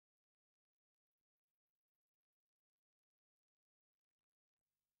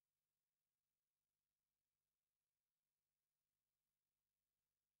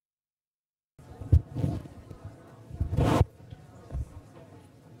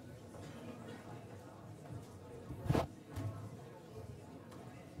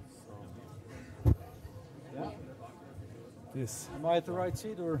Yes. Am I at the right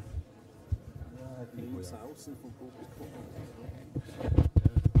seat or? Yeah, I think we are.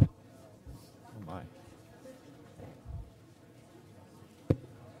 Oh my.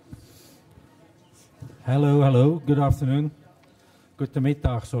 Hallo, hallo, good afternoon. Guten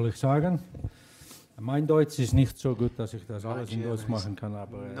Mittag soll ich sagen. Mein Deutsch ist nicht so gut, dass ich das alles in Deutsch machen kann,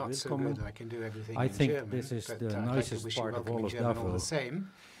 aber willkommen. I think this is the nicest part of all of Davos,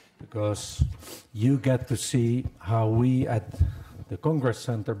 because you get to see how we at the Congress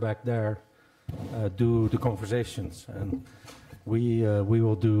Center back there do the conversations, and we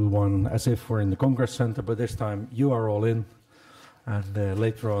will do one as if we're in the Congress Center, but this time you are all in, and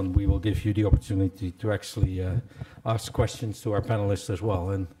later on we will give you the opportunity to actually ask questions to our panelists as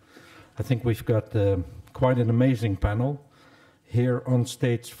well. And I think we've got quite an amazing panel here on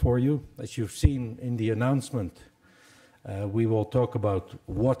stage for you. As you've seen in the announcement, we will talk about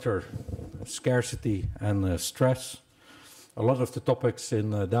water, scarcity, and stress. A lot of the topics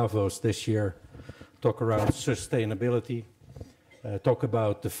in Davos this year talk around sustainability, talk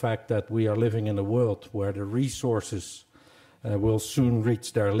about the fact that we are living in a world where the resources will soon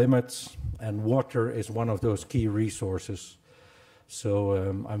reach their limits, and water is one of those key resources. So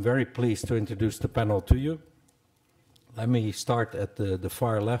I'm very pleased to introduce the panel to you. Let me start at the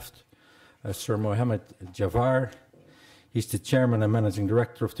far left, Sir Mohammad Jaafar. He's the chairman and managing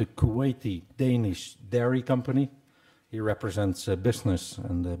director of the Kuwaiti Danish dairy company. He represents business,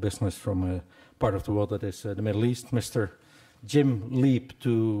 and business from a part of the world that is the Middle East. Mr. Jim Leap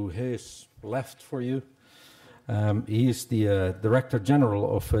to his left for you. He is the Director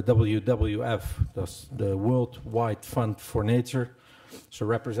General of WWF, that's the Worldwide Fund for Nature, so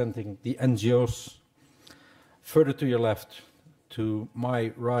representing the NGOs. Further to your left, to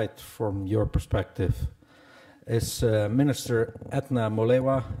my right from your perspective, is Minister Edna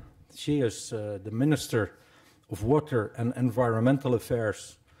Molewa. She is the Minister of Water and Environmental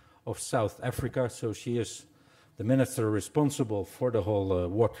Affairs of South Africa, so she is the minister responsible for the whole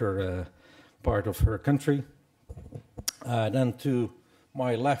water part of her country. Then to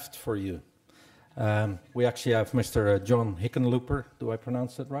my left for you, we actually have Mr. John Hickenlooper. Do I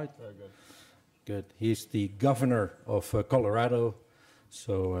pronounce that right? Very good. Good. He's the governor of Colorado,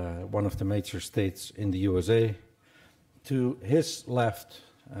 so one of the major states in the USA. To his left,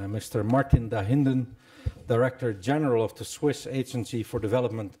 Mr. Martin Dahinden, Director General of the Swiss Agency for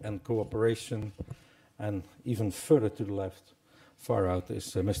Development and Cooperation. And even further to the left, far out,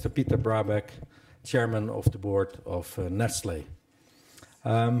 is Mr. Peter Brabeck, Chairman of the Board of Nestlé.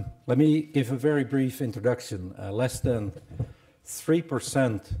 Let me give a very brief introduction. Less than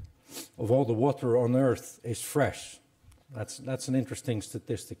 3% of all the water on Earth is fresh. That's an interesting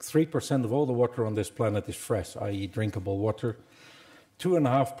statistic. 3% of all the water on this planet is fresh, i.e. drinkable water.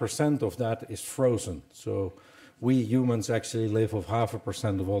 2.5% of that is frozen. So we humans actually live off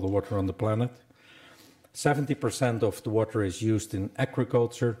 0.5% of all the water on the planet. 70% of the water is used in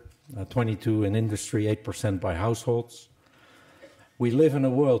agriculture, 22% in industry, 8% by households. We live in a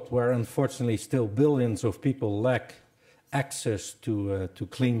world where unfortunately still billions of people lack access to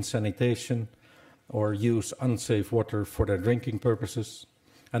clean sanitation or use unsafe water for their drinking purposes.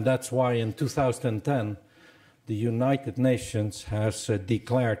 And that's why in 2010, the United Nations has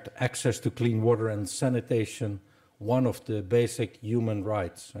declared access to clean water and sanitation one of the basic human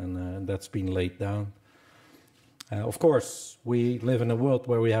rights, and that's been laid down. Of course, we live in a world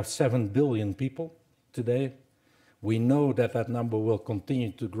where we have 7 billion people today. We know that that number will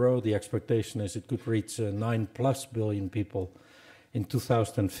continue to grow. The expectation is it could reach 9+ billion people in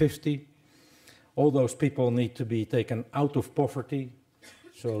 2050. All those people need to be taken out of poverty.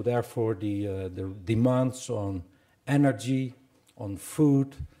 So therefore, the demands on energy, on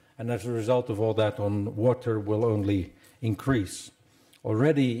food, and as a result of all that, on water will only increase.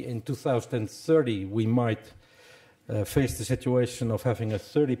 Already in 2030, we might face the situation of having a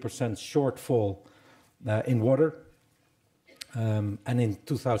 30% shortfall in water. And in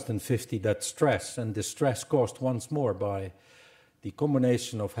 2050, that stress and distress caused once more by the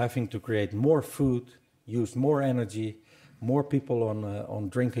combination of having to create more food, use more energy, more people on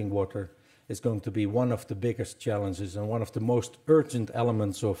drinking water is going to be one of the biggest challenges and one of the most urgent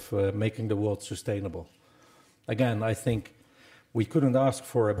elements of making the world sustainable. Again, I think we couldn't ask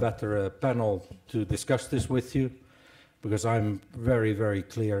for a better panel to discuss this with you, because I'm very, very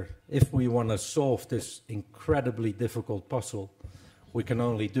clear. If we want to solve this incredibly difficult puzzle, we can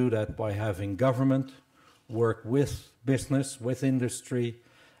only do that by having government work with business, with industry,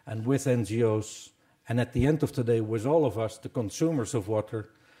 and with NGOs, and at the end of the day, with all of us, the consumers of water,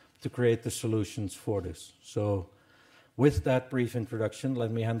 to create the solutions for this. So with that brief introduction,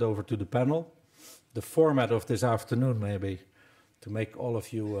 let me hand over to the panel. The format of this afternoon maybe to make all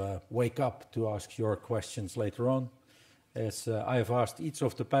of you wake up to ask your questions later on, is I have asked each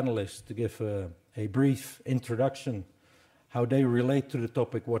of the panelists to give a brief introduction, how they relate to the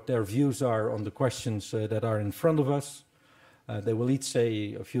topic, what their views are on the questions that are in front of us. They will each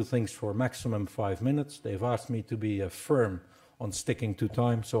say a few things for maximum 5 minutes. They've asked me to be firm on sticking to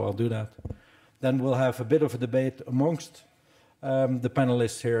time, so I'll do that. Then we'll have a bit of a debate amongst the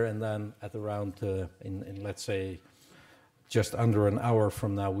panelists here, and then at around, in let's say, just under an hour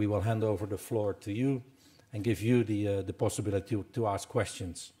from now, we will hand over the floor to you and give you the possibility to ask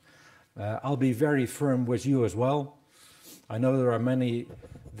questions. I'll be very firm with you as well. I know there are many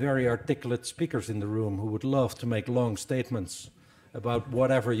very articulate speakers in the room who would love to make long statements about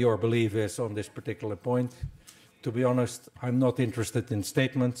whatever your belief is on this particular point. To be honest, I'm not interested in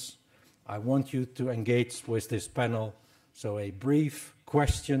statements. I want you to engage with this panel. So a brief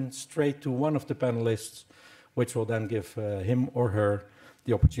question straight to one of the panelists, which will then give him or her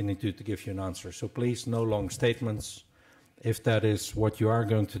the opportunity to give you an answer. So please, no long statements. If that is what you are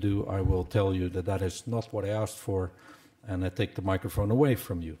going to do, I will tell you that that is not what I asked for, and I take the microphone away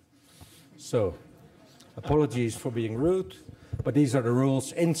from you. So, apologies for being rude, but these are the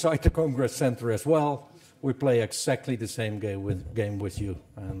rules inside the Congress Center as well. We play exactly the same game with you,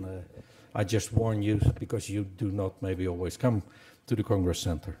 and I just warn you because you do not maybe always come to the Congress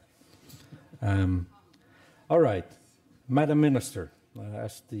Center. All right, Madam Minister,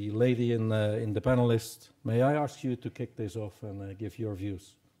 as the lady in the panelist, may I ask you to kick this off and give your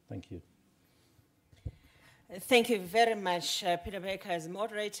views? Thank you. Thank you very much, Peter Baker, as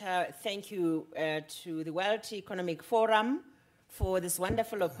moderator. Thank you to the World Economic Forum for this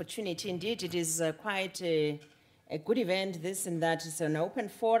wonderful opportunity. Indeed, it is quite a good event, this and that. It's an open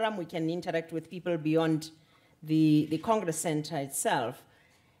forum. We can interact with people beyond the Congress Center itself.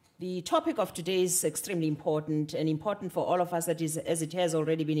 The topic of today is extremely important, and important for all of us, that is, as it has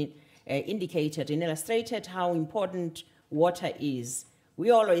already been indicated and illustrated, how important water is. We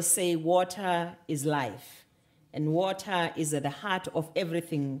always say water is life. And water is at the heart of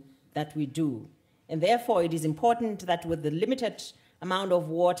everything that we do. And therefore, it is important that with the limited amount of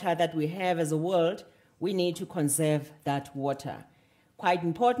water that we have as a world, we need to conserve that water. Quite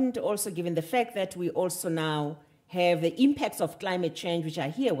important also given the fact that we also now have the impacts of climate change which are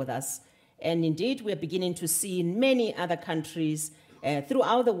here with us. And indeed, we are beginning to see in many other countries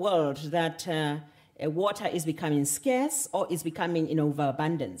throughout the world that water is becoming scarce or is becoming in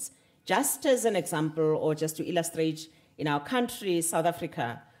overabundance. Just as an example, or just to illustrate, in our country, South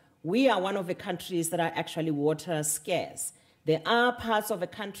Africa, we are one of the countries that are actually water scarce. There are parts of the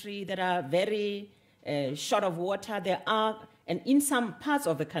country that are very short of water. And in some parts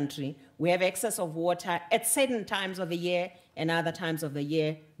of the country, we have excess of water at certain times of the year, and other times of the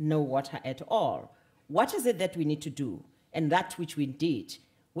year, no water at all. What is it that we need to do? And that which we did.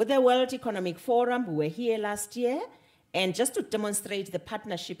 With the World Economic Forum, we were here last year, and just to demonstrate the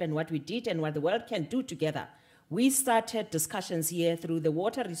partnership and what we did and what the world can do together, we started discussions here through the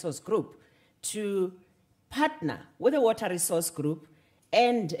Water Resource Group to partner with the Water Resource Group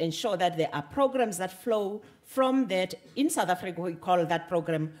and ensure that there are programs that flow from that. In South Africa, we call that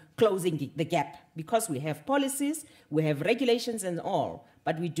program Closing the Gap, because we have policies, we have regulations and all,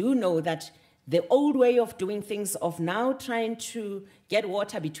 but we do know that the old way of doing things, of now trying to get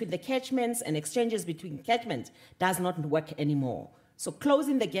water between the catchments and exchanges between catchments, does not work anymore. So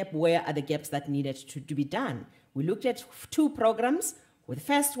closing the gap, where are the gaps that needed to be done? We looked at 2 programs, with the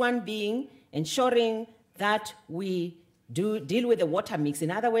first one being ensuring that we deal with the water mix.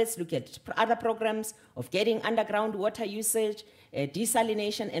 In other words, look at other programs of getting underground water usage,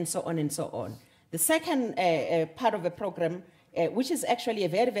 desalination, and so on and so on. The second part of the program, which is actually a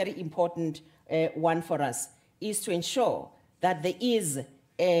very, very important one for us, is to ensure that there is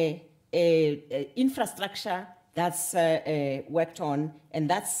a infrastructure that's worked on, and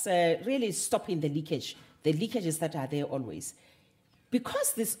that's really stopping the leakages that are there always.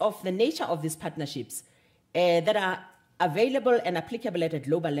 Because of the nature of these partnerships that are available and applicable at a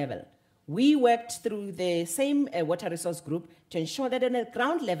global level, we worked through the same Water Resource Group to ensure that on a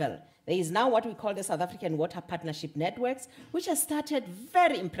ground level, there is now what we call the South African Water Partnership Networks, which has started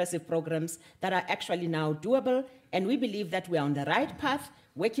very impressive programs that are actually now doable, and we believe that we are on the right path.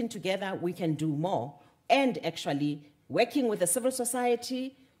 Working together, we can do more, and actually working with the civil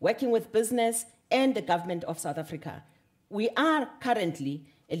society, working with business, and the government of South Africa. We are currently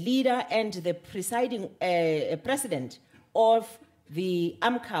a leader and the presiding president of the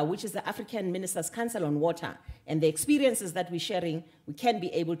AMCA, which is the African Ministers' Council on Water, and the experiences that we're sharing, we can be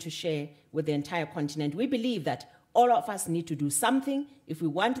able to share with the entire continent. We believe that all of us need to do something if we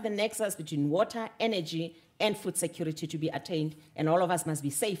want the nexus between water, energy, and food security to be attained, and all of us must be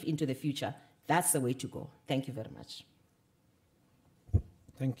safe into the future. That's the way to go. Thank you very much.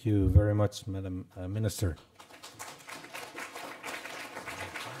 Thank you very much, Madam Minister.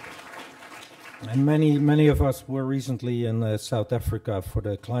 And many of us were recently in South Africa for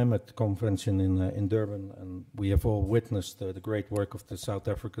the climate convention in Durban, and we have all witnessed the great work of the South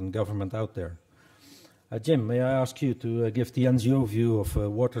African government out there. Jim, may I ask you to give the NGO view of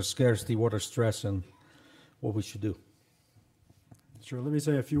water scarcity, water stress, and what we should do? Sure. Let me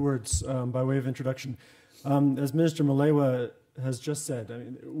say a few words by way of introduction. As Minister Malewa has just said, I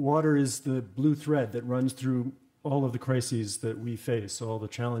mean, water is the blue thread that runs through all of the crises that we face, all the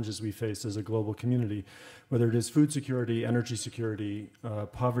challenges we face as a global community, whether it is food security, energy security,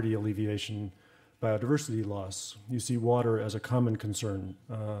 poverty alleviation, biodiversity loss. You see water as a common concern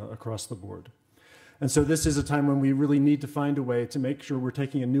across the board. And so this is a time when we really need to find a way to make sure we're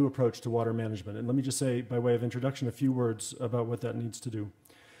taking a new approach to water management. And let me just say, by way of introduction, a few words about what that needs to do.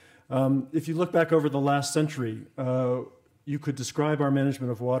 If you look back over the last century, you could describe our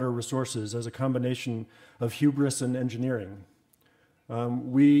management of water resources as a combination of hubris and engineering.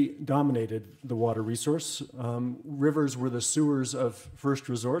 We dominated the water resource. Rivers were the sewers of first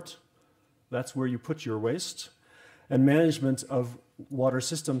resort. That's where you put your waste. And management of water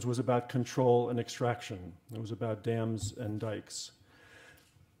systems was about control and extraction. It was about dams and dikes.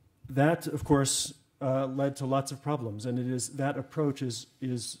 That, of course, led to lots of problems. And that approach is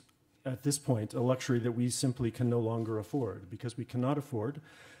at this point, a luxury that we simply can no longer afford, because we cannot afford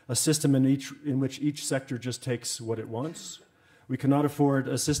a system in which each sector just takes what it wants. We cannot afford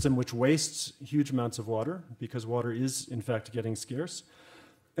a system which wastes huge amounts of water, because water is, in fact, getting scarce.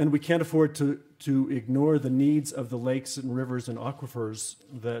 And we can't afford to ignore the needs of the lakes and rivers and aquifers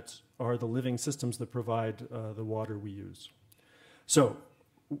that are the living systems that provide the water we use. So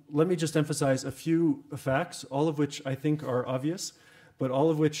let me just emphasize a few facts, all of which I think are obvious, but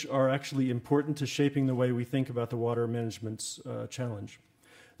all of which are actually important to shaping the way we think about the water management challenge.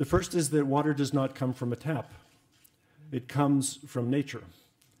 The first is that water does not come from a tap. It comes from nature.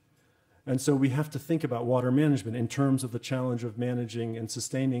 And so we have to think about water management in terms of the challenge of managing and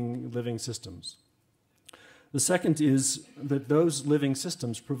sustaining living systems. The second is that those living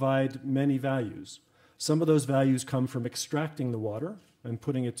systems provide many values. Some of those values come from extracting the water and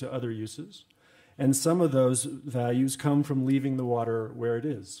putting it to other uses. And some of those values come from leaving the water where it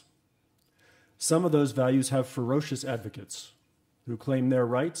is. Some of those values have ferocious advocates who claim their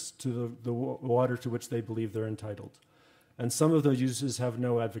rights to the water to which they believe they're entitled. And some of those uses have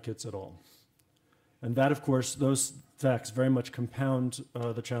no advocates at all. And that, of course, those facts very much compound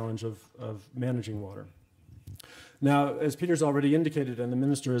the challenge of managing water. Now, as Peter's already indicated, and the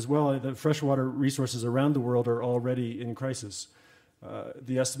Minister as well, the freshwater resources around the world are already in crisis.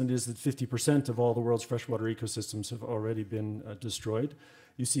 The estimate is that 50% of all the world's freshwater ecosystems have already been destroyed.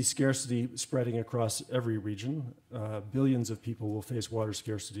 You see scarcity spreading across every region. Billions of people will face water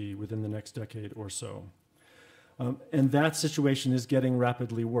scarcity within the next decade or so. And that situation is getting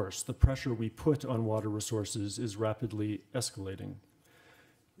rapidly worse. The pressure we put on water resources is rapidly escalating.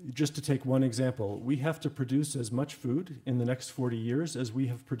 Just to take one example, we have to produce as much food in the next 40 years as we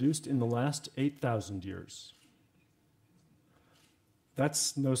have produced in the last 8,000 years.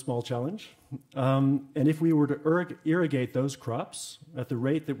 That's no small challenge. And if we were to irrigate those crops at the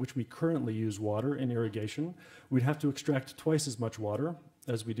rate at which we currently use water in irrigation, we'd have to extract twice as much water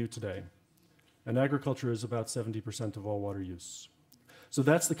as we do today. And agriculture is about 70% of all water use. So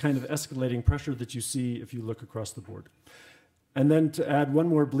that's the kind of escalating pressure that you see if you look across the board. And then to add one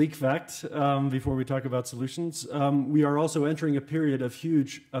more bleak fact before we talk about solutions, we are also entering a period of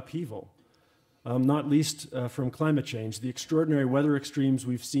huge upheaval. Not least from climate change. The extraordinary weather extremes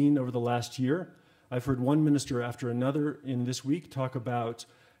we've seen over the last year. I've heard one minister after another in this week talk about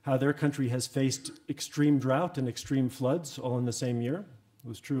how their country has faced extreme drought and extreme floods all in the same year. It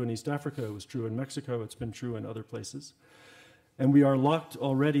was true in East Africa, it was true in Mexico, it's been true in other places. And we are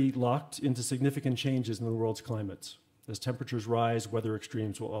already locked into significant changes in the world's climate. As temperatures rise, weather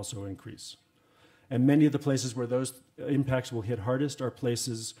extremes will also increase. And many of the places where those impacts will hit hardest are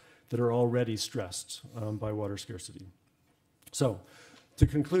places that are already stressed by water scarcity. So, to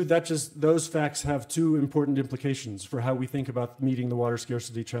conclude, those facts have two important implications for how we think about meeting the water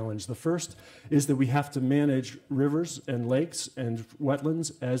scarcity challenge. The first is that we have to manage rivers and lakes and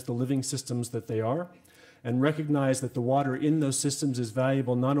wetlands as the living systems that they are, and recognize that the water in those systems is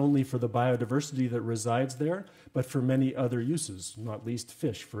valuable not only for the biodiversity that resides there, but for many other uses, not least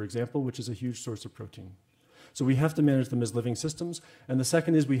fish, for example, which is a huge source of protein. So we have to manage them as living systems. And the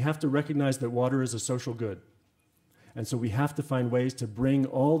second is we have to recognize that water is a social good. And so we have to find ways to bring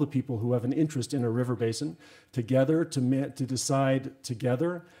all the people who have an interest in a river basin together to decide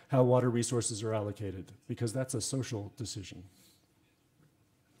together how water resources are allocated, because that's a social decision.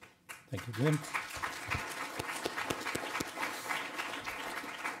 Thank you, Jim.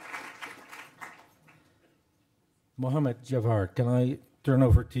 Mohammad, Jaafar, can I turn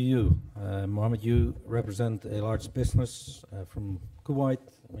over to you? Mohammad, you represent a large business from Kuwait.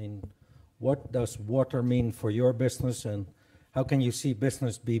 I mean, what does water mean for your business, and how can you see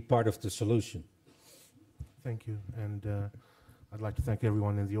business be part of the solution? Thank you, and I'd like to thank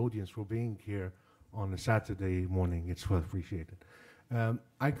everyone in the audience for being here on a Saturday morning. It's well appreciated.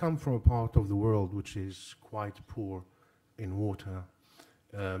 I come from a part of the world which is quite poor in water.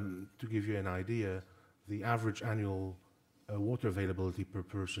 To give you an idea, the average annual water availability per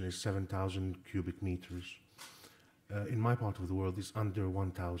person is 7,000 cubic meters. In my part of the world, it's under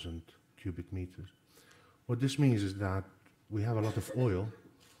 1,000 cubic meters. What this means is that we have a lot of oil,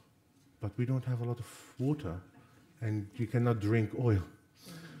 but we don't have a lot of water, and you cannot drink oil.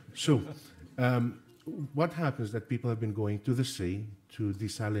 So what happens is that people have been going to the sea to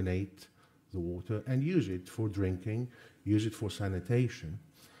desalinate the water and use it for drinking, use it for sanitation.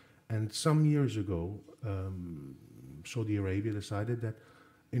 And some years ago, Saudi Arabia decided that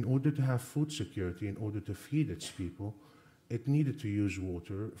in order to have food security, in order to feed its people, it needed to use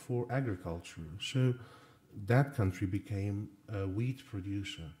water for agriculture. So that country became a wheat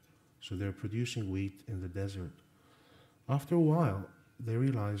producer. So they're producing wheat in the desert. After a while, they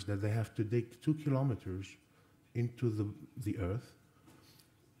realized that they have to dig 2 kilometers into the earth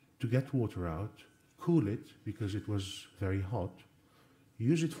to get water out, cool it because it was very hot,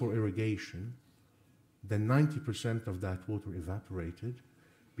 use it for irrigation. Then 90% of that water evaporated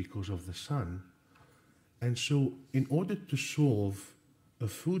because of the sun. And so in order to solve a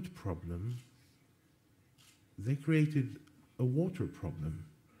food problem, they created a water problem.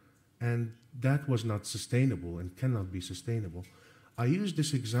 And that was not sustainable and cannot be sustainable. I use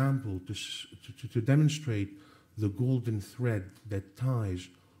this example to demonstrate the golden thread that ties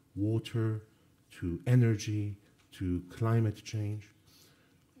water to energy, to climate change.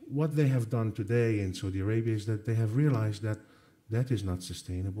 What they have done today in Saudi Arabia is that they have realized that that is not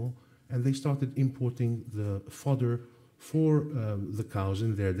sustainable, and they started importing the fodder for the cows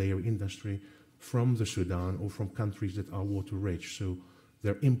in their dairy industry from the Sudan or from countries that are water rich. So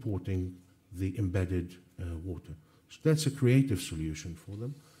they're importing the embedded water. So that's a creative solution for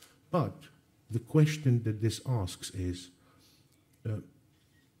them. But the question that this asks is,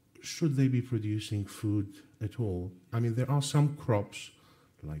 should they be producing food at all? I mean, there are some crops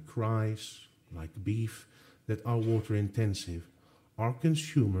like rice, like beef, that are water intensive. Are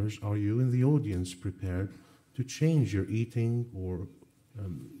consumers, are you in the audience prepared to change your eating or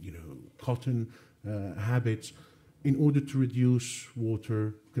cotton habits in order to reduce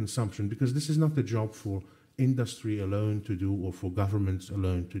water consumption? Because this is not a job for industry alone to do or for governments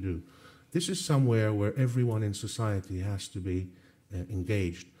alone to do. This is somewhere where everyone in society has to be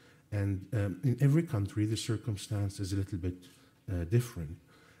engaged. And in every country, the circumstance is a little bit different.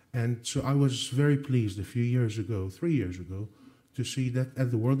 And so I was very pleased a few years ago, 3 years ago, to see that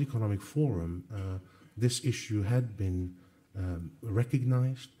at the World Economic Forum, this issue had been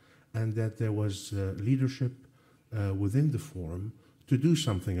recognized and that there was leadership within the forum to do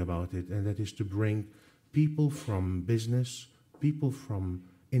something about it, and that is to bring people from business, people from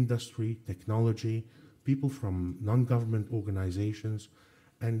industry, technology, people from non-government organizations,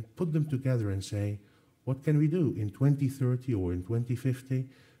 and put them together and say, what can we do in 2030 or in 2050?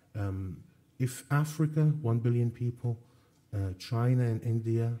 If Africa, 1 billion people, China and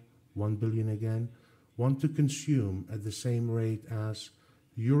India, 1 billion again, want to consume at the same rate as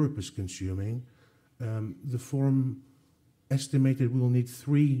Europe is consuming, the forum estimated we will need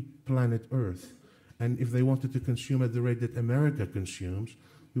 3 planet Earth. And if they wanted to consume at the rate that America consumes,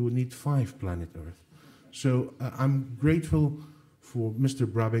 we would need 5 planet Earth. So I'm grateful for Mr.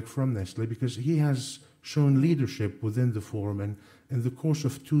 Brabeck from Nestlé, because he has shown leadership within the forum, and in the course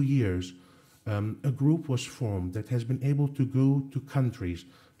of 2 years, a group was formed that has been able to go to countries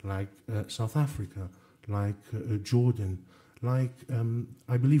like South Africa, like Jordan, like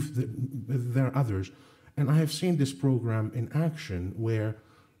I believe that there are others. And I have seen this program in action where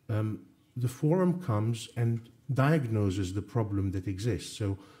the forum comes and diagnoses the problem that exists.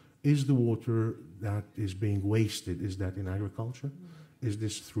 So is the water that is being wasted, is that in agriculture? Is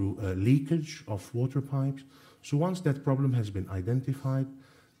this through leakage of water pipes? So once that problem has been identified,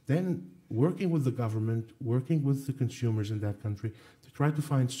 then working with the government, working with the consumers in that country to try to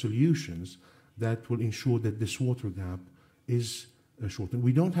find solutions that will ensure that this water gap is shortened.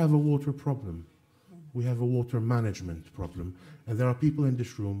 We don't have a water problem. we have a water management problem. And there are people in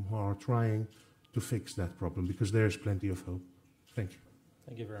this room who are trying to fix that problem, because there is plenty of hope. Thank you.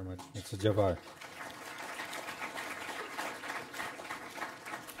 Thank you very much, Mr. Jaafar.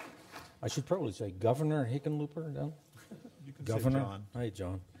 I should probably say Governor Hickenlooper then. You can Governor. say John. Hi,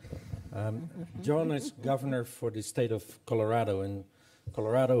 John. John is governor for the state of Colorado, and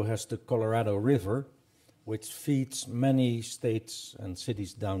Colorado has the Colorado River, which feeds many states and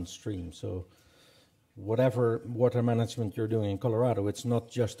cities downstream. So whatever water management you're doing in Colorado, it's not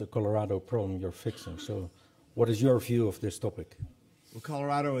just a Colorado problem you're fixing. So what is your view of this topic? Well,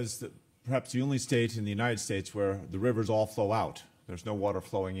 Colorado is perhaps the only state in the United States where the rivers all flow out. There's no water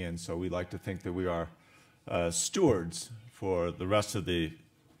flowing in, so we like to think that we are stewards for the rest of the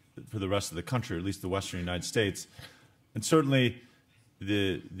country, or at least the western United States. And certainly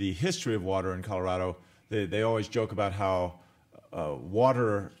the history of water in Colorado, they always joke about how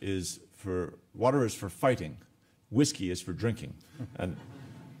water is for fighting, whiskey is for drinking. And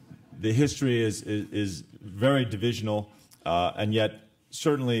the history is very divisional, and yet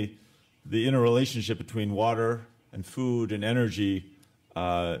certainly the interrelationship between water and food and energy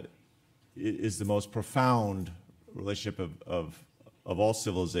is the most profound relationship of all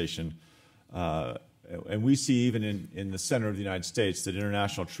civilization. And we see even in the center of the United States that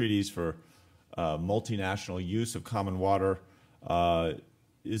international treaties for multinational use of common water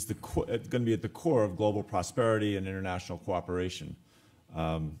is going to be at the core of global prosperity and international cooperation.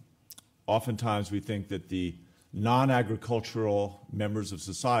 Oftentimes we think that the non-agricultural members of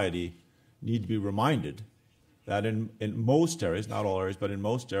society need to be reminded that in most areas, not all areas, but in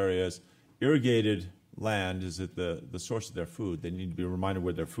most areas, irrigated land is at the source of their food. They need to be reminded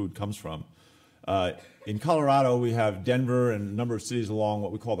where their food comes from. In Colorado, we have Denver and a number of cities along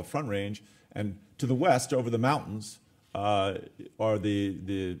what we call the Front Range, and to the west, over the mountains, are what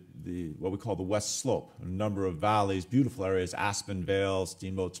we call the West Slope, a number of valleys, beautiful areas, Aspen, Vale,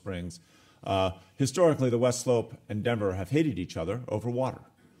 Steamboat Springs. Historically, the West Slope and Denver have hated each other over water.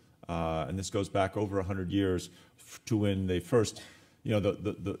 And this goes back over 100 years to when they first,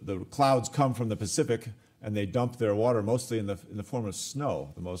 the clouds come from the Pacific and they dump their water mostly in the form of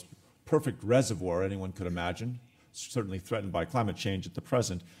snow, the most perfect reservoir anyone could imagine, certainly threatened by climate change at the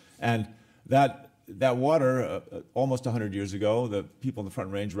present. And that water, almost 100 years ago, the people in the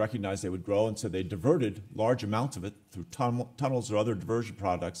Front Range recognized they would grow, and so they diverted large amounts of it through tunnels or other diversion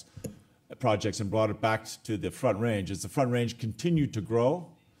projects and brought it back to the Front Range. As the Front Range continued to grow,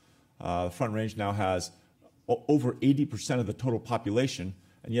 the Front Range now has over 80% of the total population,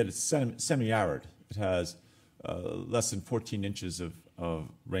 and yet it's semi-arid. It has less than 14 inches of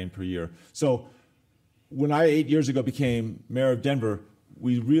rain per year. So when I, 8 years ago, became mayor of Denver,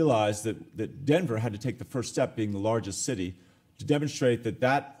 we realized that Denver had to take the first step, being the largest city, to demonstrate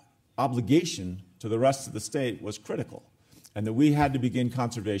that obligation to the rest of the state was critical, and that we had to begin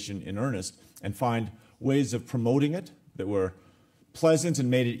conservation in earnest and find ways of promoting it that were pleasant and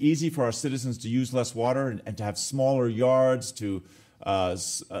made it easy for our citizens to use less water and to have smaller yards, to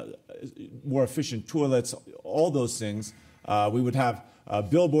more efficient toilets, all those things. We would have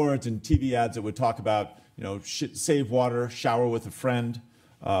billboards and TV ads that would talk about, save water, shower with a friend.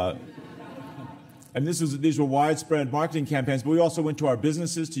 And these were widespread marketing campaigns, but we also went to our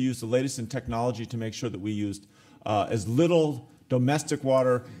businesses to use the latest in technology to make sure that we used as little domestic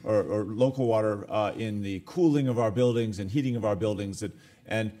water or local water in the cooling of our buildings and heating of our buildings.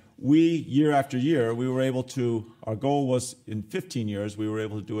 And we, year after year, we were able to, our goal was in 15 years, we were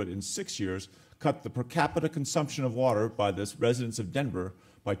able to do it in 6 years, cut the per capita consumption of water by the residents of Denver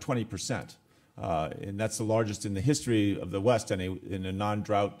by 20%. And that's the largest in the history of the West in a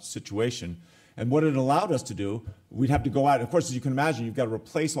non-drought situation. And what it allowed us to do, we'd have to go out. And of course, as you can imagine, you've got to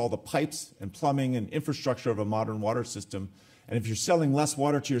replace all the pipes and plumbing and infrastructure of a modern water system. And if you're selling less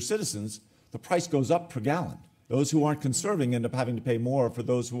water to your citizens, the price goes up per gallon. Those who aren't conserving end up having to pay more for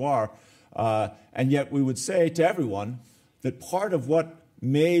those who are. And yet we would say to everyone that part of what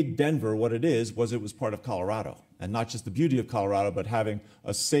made Denver what it was part of Colorado. And not just the beauty of Colorado, but having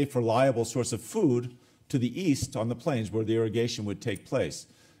a safe, reliable source of food to the east on the plains where the irrigation would take place.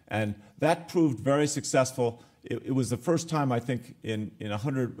 And that proved very successful. It was the first time, I think, in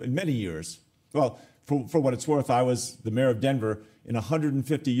many years. Well, for what it's worth, I was the mayor of Denver. In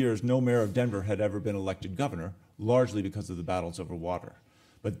 150 years, no mayor of Denver had ever been elected governor, largely because of the battles over water.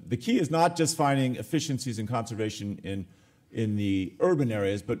 But the key is not just finding efficiencies in conservation in the urban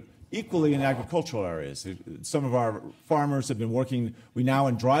areas, but equally in agricultural areas. Some of our farmers have been working, we now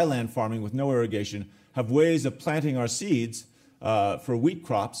in dryland farming with no irrigation, have ways of planting our seeds for wheat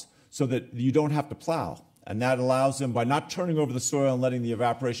crops so that you don't have to plow. And that allows them, by not turning over the soil and letting the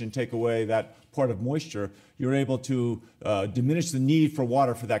evaporation take away that part of moisture, you're able to diminish the need for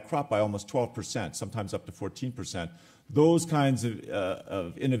water for that crop by almost 12%, sometimes up to 14%. Those kinds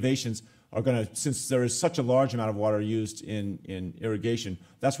of innovations are going to, since there is such a large amount of water used in irrigation,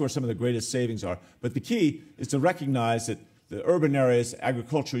 that's where some of the greatest savings are. But the key is to recognize that the urban areas,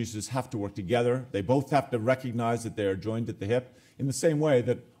 agricultural uses have to work together. They both have to recognize that they are joined at the hip in the same way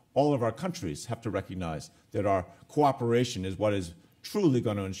that all of our countries have to recognize that our cooperation is what is truly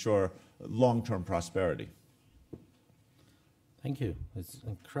going to ensure long-term prosperity. Thank you. It's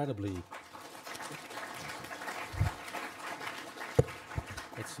an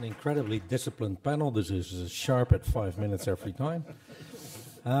incredibly disciplined panel. This is sharp at 5 minutes every time.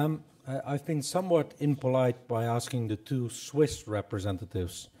 I've been somewhat impolite by asking the two Swiss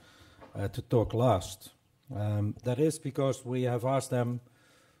representatives to talk last. That is because we have asked them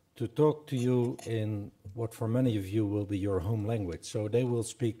to talk to you in what for many of you will be your home language. So they will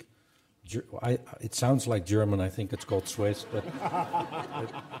speak, it sounds like German, I think it's called Swiss, but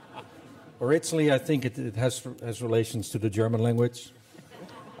originally I think it has relations to the German language.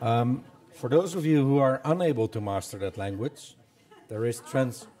 For those of you who are unable to master that language, there is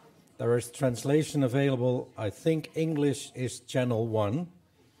translation available. I think English is channel 1.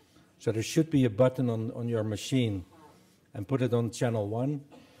 So there should be a button on your machine and put it on channel 1.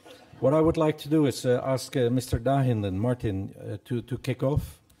 What I would like to do is ask Mr. Dahinden, Martin, to kick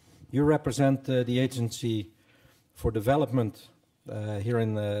off. You represent the Agency for Development here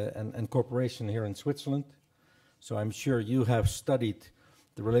and Cooperation here in Switzerland. So I'm sure you have studied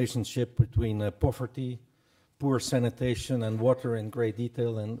the relationship between poverty, poor sanitation, and water in great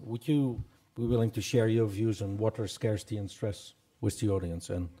detail. And would you be willing to share your views on water scarcity and stress with the audience?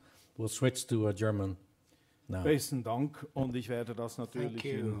 And we'll switch to German now. Besten Dank, und ich werde das natürlich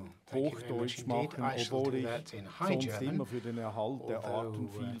in Hochdeutsch machen, obwohl ich sonst immer für den Erhalt der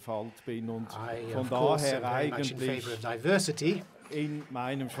Artenvielfalt bin und von daher eigentlich in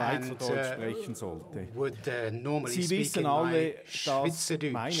meinem Schweizerdeutsch sprechen sollte. Sie wissen alle, dass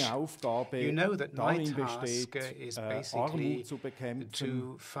meine Aufgabe darin besteht, Armut zu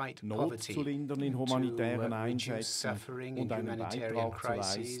bekämpfen, Not zu lindern in humanitären Einsätzen und einen Beitrag zu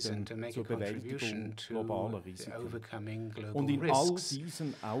leisten zur Bewältigung globaler Risiken. Und in all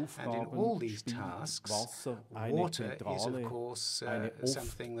diesen Aufgaben spielt Wasser eine zentrale, eine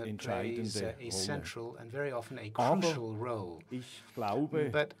oft entscheidende Rolle. Aber ich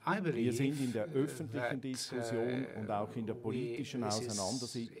glaube, wir sind in der öffentlichen Diskussion und auch in der politischen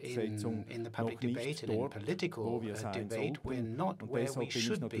Auseinandersetzung noch nicht dort, wo wir sein sollten. Und deshalb bin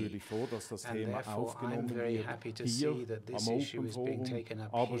ich natürlich froh, dass das Thema aufgenommen wird hier am Open Forum,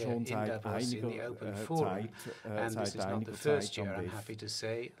 aber schon seit einiger Zeit am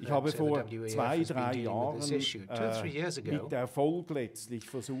WEF. Ich habe vor 2-3 Jahren mit Erfolg letztlich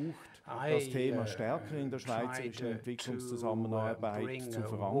versucht, das Thema stärker in der schweizerischen Entwicklungszusammenarbeit zu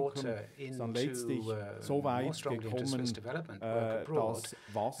verankern, ist dann letztlich so weit gekommen, dass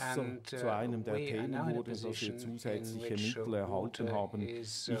Wasser zu einem der Themen wurde, dass wir zusätzliche Mittel erhalten haben.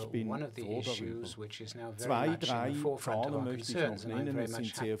 Ich bin froh darüber. 2-3 Zahlen möchte ich noch nennen, es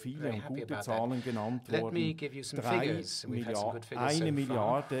sind sehr viele und gute Zahlen genannt worden. 1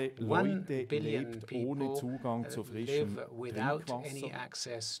 Milliarde Leute lebt ohne Zugang zu frischem Trinkwasser.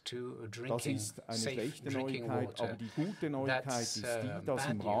 Das ist eine schlechte Neuigkeit, aber die gute Neuigkeit ist die, dass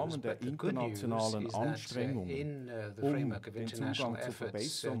im Rahmen der internationalen Anstrengungen, den Zugang zu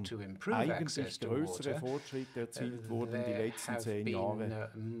verbessern, eigentlich größere Fortschritte erzielt wurden die letzten 10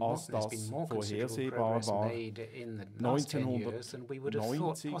 Jahre, als das vorhersehbar war.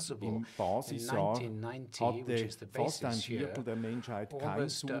 1990 im Basisjahr hatte fast ein Viertel der Menschheit keinen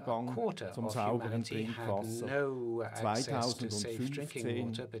Zugang zum sauberen Trinkwasser.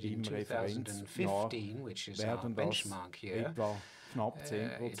 2015 im Referenzjahr werden das etwa knapp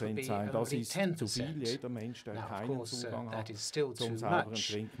 10% sein. Das ist zu viel. Jeder Mensch, der keinen Zugang hat zum sauberen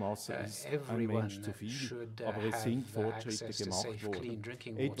Trinkwasser, ist ein Mensch zu viel. Aber es sind Fortschritte gemacht worden.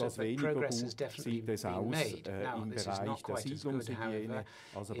 Etwas weniger gut sieht es aus im Bereich der Siedlungshygiene,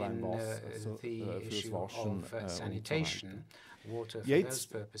 also beim Wasser, fürs Waschen und so weiter. Jetzt,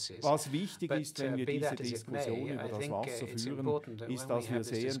 was wichtig ist, wenn wir diese Diskussion über das Wasser führen, ist, dass wir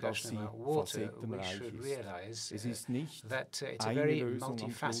sehen, dass sie facettenreich ist. Es ist nicht eine Lösung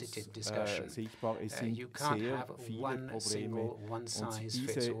am Schluss sichtbar, es sind sehr viele Probleme und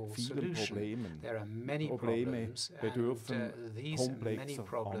diese vielen Probleme bedürfen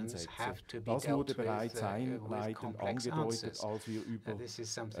komplexer Ansätze. Das wurde bereits einleitend angedeutet, als wir über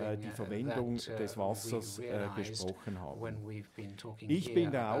die Verwendung des Wassers gesprochen haben. Ich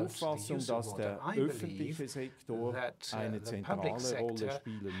bin der Auffassung, dass der öffentliche Sektor eine zentrale Rolle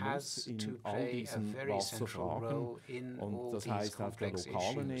spielen muss in all diesen Wasserfragen. Und das heißt auf der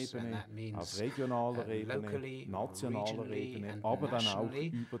lokalen Ebene, auf regionaler Ebene, nationaler Ebene, aber dann auch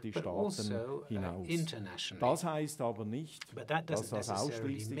über die Staaten hinaus. Das heißt aber nicht, dass das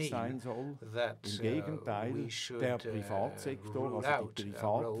ausschließlich sein soll. Im Gegenteil, der Privatsektor, also die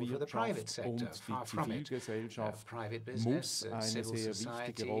Privatwirtschaft und die Zivilgesellschaft muss eine sehr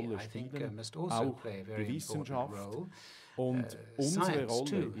wichtige Rolle spielen, auch die Wissenschaft. Und unsere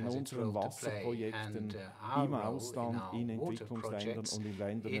Rolle in unseren Wasserprojekten im Ausland, in Entwicklungsländern und in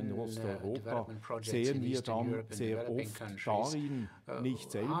Ländern in Osteuropa sehen wir dann sehr oft darin, nicht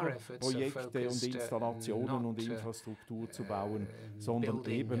selber Projekte und Installationen und Infrastruktur zu bauen, sondern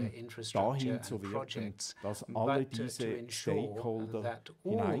eben dahin zu wirken, dass alle diese Stakeholder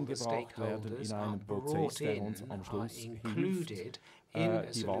hineingebracht werden in einen Prozess, der uns am Schluss hilft,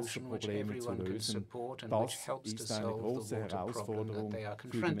 die Wasserprobleme zu lösen. Das ist eine große Herausforderung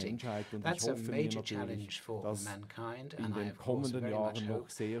für die Menschheit und ich hoffe mir natürlich, dass in den kommenden Jahren noch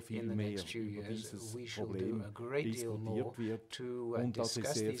sehr viel mehr über dieses Problem diskutiert wird und dass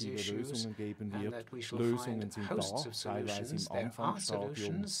es sehr viele Lösungen geben wird. Lösungen sind da, teilweise im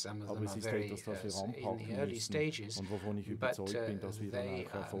Anfangsstadium, aber es ist etwas, das wir anpacken müssen und wovon ich überzeugt bin, dass wir dann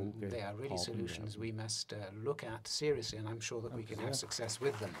auch Erfolge haben werden. Success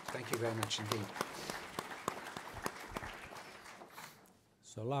with them. Thank you very much indeed.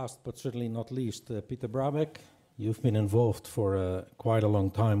 So last but certainly not least, Peter Brabeck, you've been involved for quite a long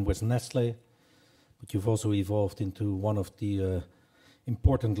time with Nestlé, but you've also evolved into one of the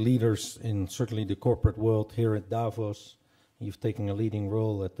important leaders in certainly the corporate world here at Davos. You've taken a leading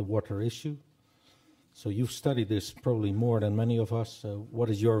role at the water issue. So you've studied this probably more than many of us.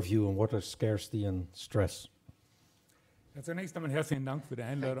 What is your view on water scarcity and stress? Zunächst einmal herzlichen Dank für die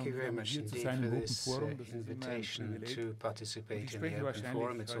Einladung, hier zu sein im Open Forum. Das ist immer ein Privileg. Ich spreche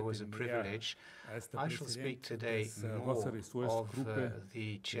wahrscheinlich I shall speak today more of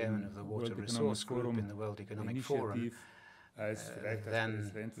the chairman of the Water Resource Group in the World Economic Forum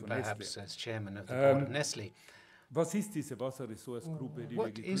than perhaps as chairman of the board of Nestlé. Was ist diese Wasserressourcegruppe, die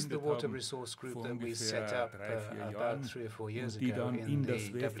wir gegründet haben vor ungefähr 3-4 Jahren und die dann in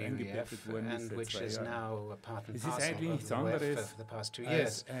das WEF eingebettet worden ist seit 2 Jahren? Es ist eigentlich nichts anderes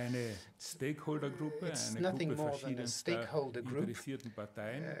als eine Stakeholdergruppe, eine Gruppe verschiedenster interessierten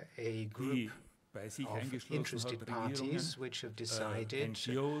Parteien, die bei sich eingeschlossen hat, Regierungen,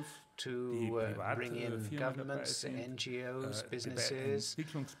 NGOs, to bring in governments, NGOs, businesses,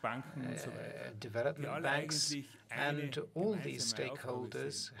 development banks, and all these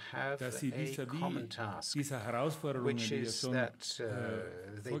stakeholders have a common task, which is that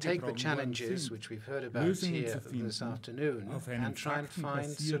they take the challenges which we've heard about here this afternoon and try and find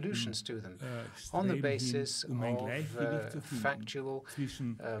solutions to them on the basis of factual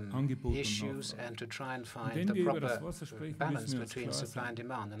issues and to try and find the proper balance between supply and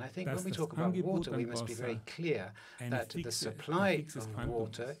demand. And I think when we talk about water, we must be very clear that the supply of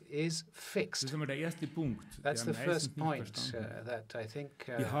water is fixed. That's the first point that I think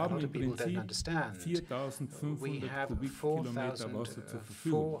a lot of people don't understand. We have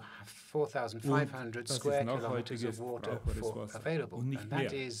 4,500 square kilometers of water available, and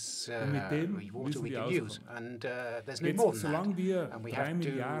that is water we can use, and there's no more than that, and we have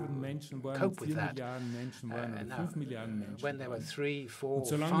to cope with that. Now, when there were 3, 4,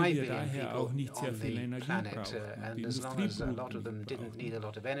 5 billion people on the planet, and as long as a lot of them didn't need a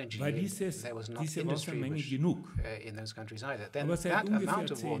lot of energy, there was not industry in those countries either, then that amount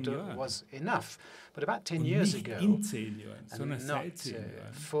of water was enough. But about 10 years ago, and not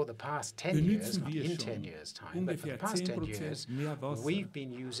for the past 10 years, not in 10 years' time, but for the past 10 years, we've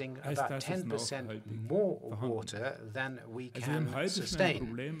been using about 10% more water than we can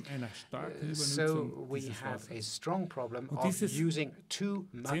sustain. So we have a strong problem of using too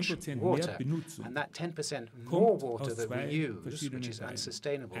much water, and that 10% more water that we use, which is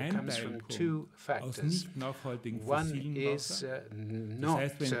unsustainable, comes from 2 factors. One is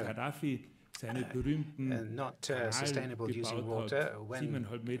not sustainable using water. When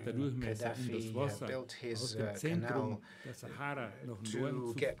Gaddafi built his canal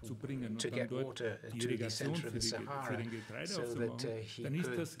to get water to the center of the Sahara so that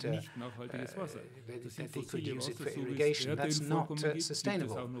he could use it for irrigation, that's not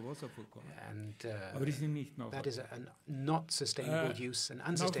sustainable. And that is a not sustainable use, an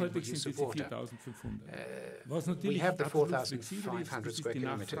unsustainable use of water. We have the 4,500 square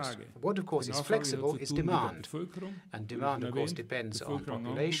kilometers. What, of course, is flexible is demand. And demand, of course, depends on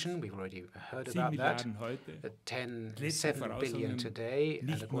population. We've already heard about that. 7 billion today,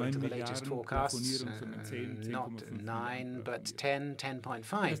 and according to the latest forecasts, not 9, but 10,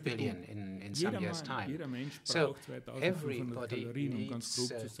 10.5 billion in some years' time. So everybody needs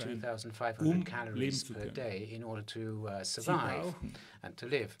 2,500 calories per day in order to survive and to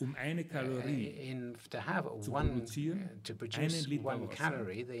live. To produce 1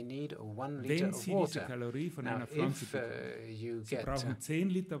 calorie, they need 1 liter of water. Now, if you get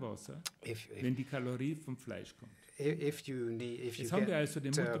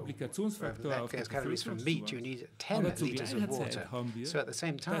calories from meat, you need 10 liters of water. So at the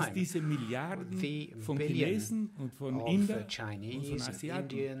same time, the billion of Chinese, and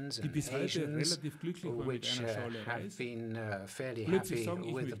Indians, and Asians, which have been fairly happy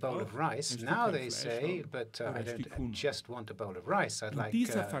with a bowl of rice, now they say, but I don't just want a bowl of rice, I'd like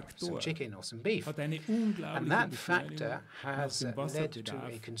some chicken or some beef. And that factor has led to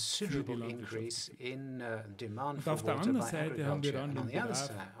a considerable increase in demand for water by agriculture. And on the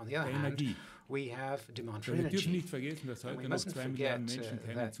other hand, we have demand for energy. And we mustn't forget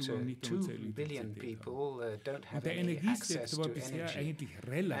that 2 billion people don't have any access to energy.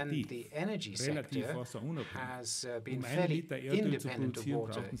 And the energy sector has been fairly independent of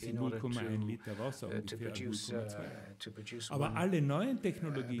water in order to produce 1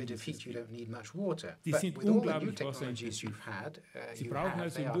 bit of heat. You don't need much water. But with all the new technologies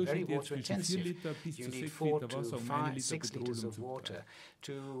they are very water intensive. You need 4 to 5, 6 liters of water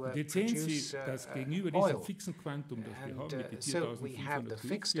to produce oil. And so we have the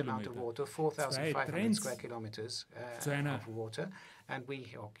fixed amount of water, 4,500 square kilometers of water, and we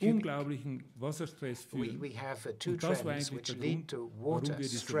have 2 trends which lead to water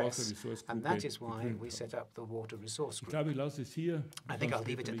stress, and that is why we set up the Water Resource Group. I think I'll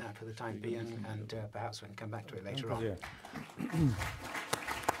leave it at that for the time being, and perhaps we can come back to it later on.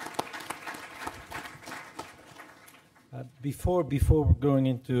 Before going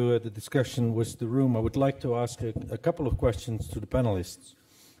into the discussion with the room, I would like to ask a couple of questions to the panelists.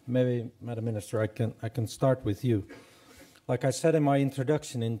 Maybe, Madam Minister, I can start with you. Like I said in my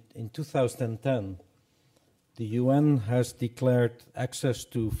introduction, in 2010, the UN has declared access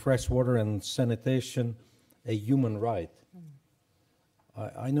to fresh water and sanitation a human right.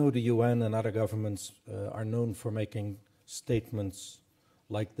 I know the UN and other governments are known for making statements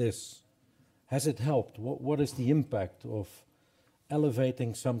like this. Has it helped? What is the impact of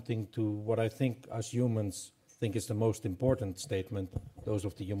elevating something to what I think as humans think is the most important statement, those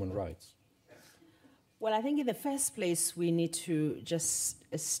of the human rights? Well, I think in the first place, we need to just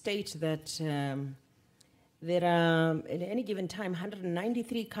state that there are, at any given time,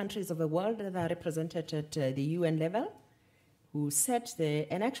 193 countries of the world that are represented at the UN level who set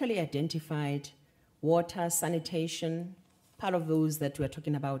and actually identified water, sanitation, part of those that we're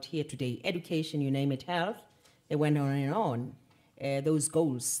talking about here today, education, you name it, health, they went on and on, those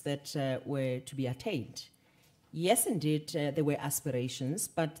goals that were to be attained. Yes, indeed, there were aspirations,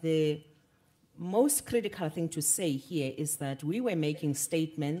 but the most critical thing to say here is that we were making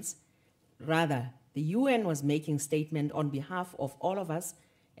statements, rather, the UN was making statements on behalf of all of us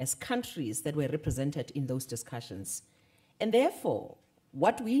as countries that were represented in those discussions. And therefore,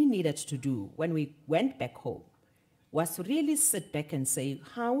 what we needed to do when we went back home was to really sit back and say,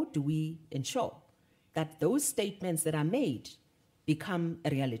 how do we ensure that those statements that are made become a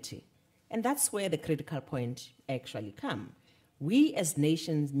reality? And that's where the critical point actually comes. We as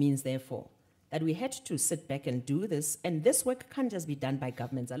nations means, therefore, that we had to sit back and do this, and this work can't just be done by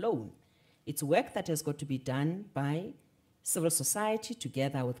governments alone. It's work that has got to be done by civil society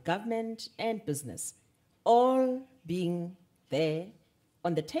together with government and business, all being there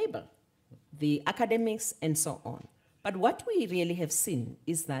on the table, the academics and so on. But what we really have seen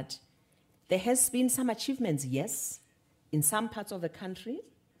is that there has been some achievements, yes, in some parts of the countries,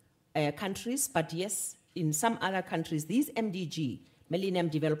 but yes, in some other countries, these MDG, Millennium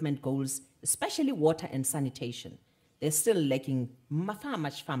Development Goals, especially water and sanitation, they're still lagging far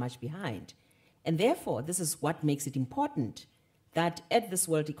much behind. And therefore, this is what makes it important that at this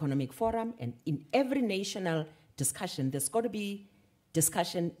World Economic Forum and in every national discussion, there's got to be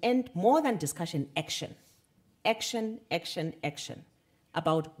discussion and more than discussion, action. Action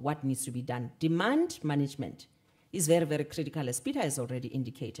about what needs to be done. Demand management is very, very critical, as Peter has already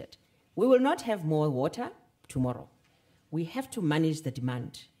indicated. We will not have more water tomorrow. We have to manage the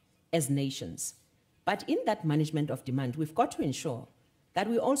demand as nations. But in that management of demand, we've got to ensure that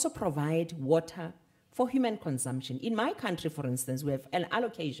we also provide water for human consumption. In my country, for instance, we have an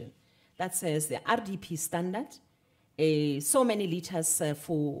allocation that says the RDP standard so many liters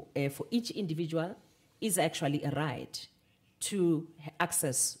for each individual is actually a right to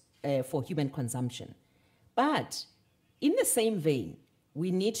access for human consumption. But in the same vein,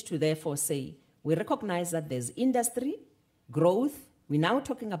 we need to therefore say, we recognize that there's industry, growth. We're now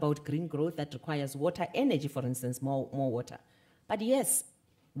talking about green growth that requires water, energy, for instance, more water. But yes,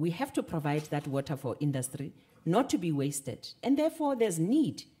 we have to provide that water for industry, not to be wasted. And therefore, there's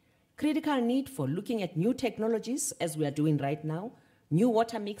critical need for looking at new technologies, as we are doing right now, new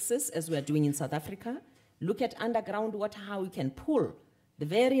water mixes, as we are doing in South Africa, look at underground water, how we can pull the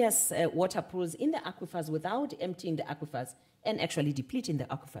various water pools in the aquifers without emptying the aquifers and actually depleting the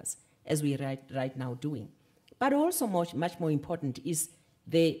aquifers, as we are right now doing. But also much more important is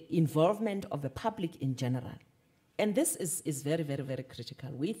the involvement of the public in general. And this is very, very, very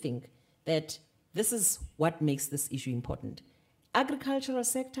critical. We think that this is what makes this issue important. Agricultural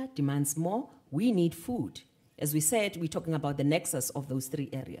sector demands more. We need food. As we said, we're talking about the nexus of those three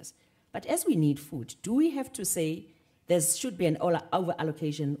areas. But as we need food, do we have to say there should be an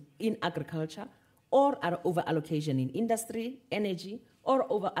over-allocation in agriculture, or an over-allocation in industry, energy, or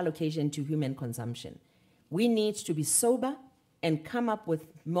over-allocation to human consumption? We need to be sober and come up with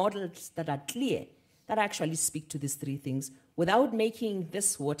models that are clear, that actually speak to these three things without making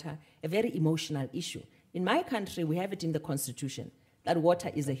this water a very emotional issue. In my country, we have it in the Constitution that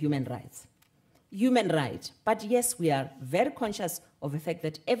water is a human right. Human right. But yes, we are very conscious of the fact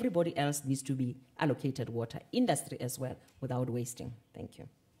that everybody else needs to be allocated water, industry as well, without wasting. Thank you.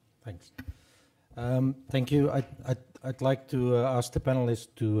 Thanks. Thank you. I'd like to ask the panelists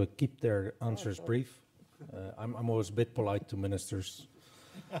to keep their answers brief. I'm always a bit polite to ministers.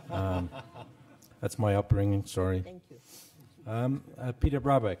 That's my upbringing, sorry. Thank you. Peter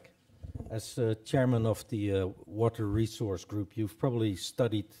Brabeck, as chairman of the Water Resource Group, you've probably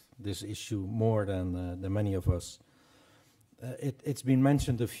studied this issue more than many of us. It's been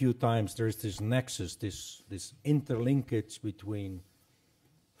mentioned a few times. There's this nexus, this interlinkage between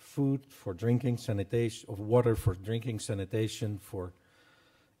food for drinking, sanitation, of water for drinking, sanitation, for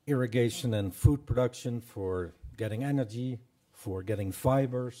irrigation and food production, for getting energy, for getting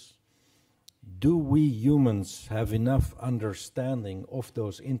fibers. Do we humans have enough understanding of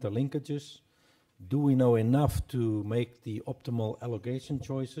those interlinkages? Do we know enough to make the optimal allocation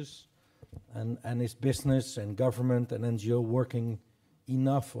choices? And is business and government and NGO working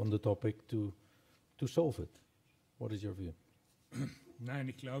enough on the topic to solve it? What is your view? Nein,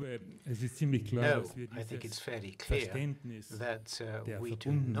 ich glaube, es ist ziemlich klar, dass wir I think it's fairly clear that we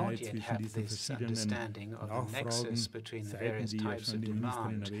do not yet have this understanding of the nexus between the various types of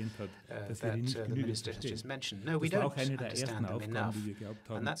demand that the Minister has just mentioned. No, we don't understand them enough.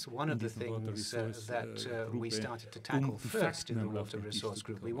 And that's one of the things that we started to tackle first in the Water Resource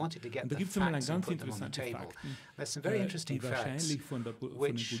Group. We wanted to get the facts and put them on the table. There's some very interesting facts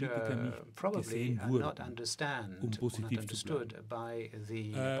which probably are not understood by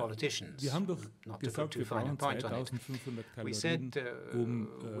the politicians, not to put too fine a point on it. We said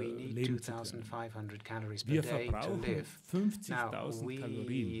we need 2,500 calories per day to live. Now, we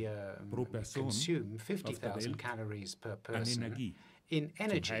consume 50,000 calories per person in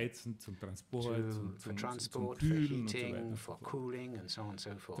energy, for transport, for heating, for cooling, and so on and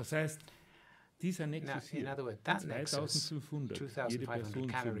so forth. Now, in other words, that nexus, 2,500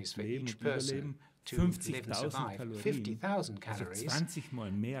 calories for each person, to live and survive, 50,000 calories,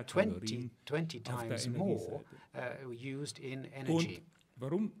 20 times more used in energy.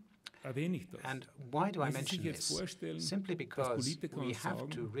 And why do I mention this? Simply because we have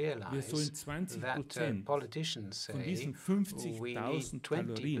to realize that politicians say we need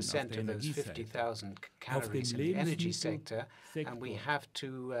 20% of those 50,000 calories in the energy sector, and we have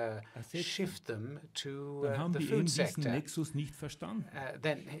to shift them to the food sector.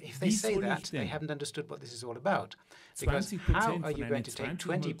 Then if they say that, they haven't understood what this is all about. Because how are you going to take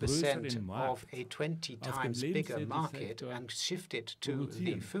 20% of a 20 times bigger market and shift it to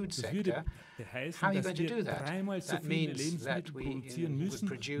the food sector? How are you going to do that? That means that we need to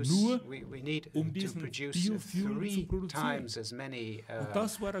produce 3 times as many, 3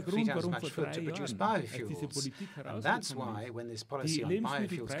 times as much food to produce biofuels. And that's why when this policy on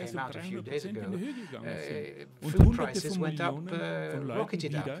biofuels came out a few days ago, food prices went up,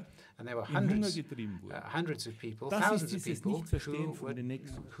 rocketed up. And there were hundreds of people, thousands of people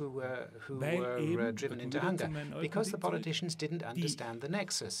who were driven into hunger because the politicians didn't understand the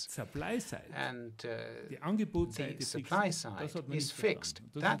nexus. And the supply side is fixed.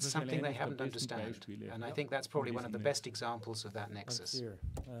 That's something they haven't understood. And I think that's probably one of the best examples of that nexus.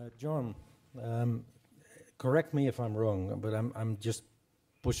 John, correct me if I'm wrong, but I'm just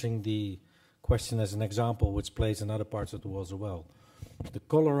pushing the question as an example, which plays in other parts of the world as well. The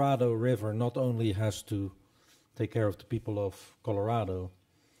Colorado River not only has to take care of the people of Colorado,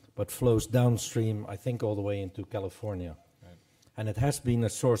 but flows downstream, I think, all the way into California. Right. And it has been a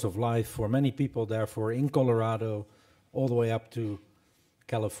source of life for many people, therefore, in Colorado, all the way up to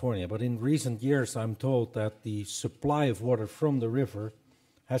California. But in recent years, I'm told that the supply of water from the river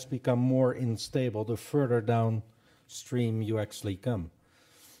has become more unstable the further downstream you actually come.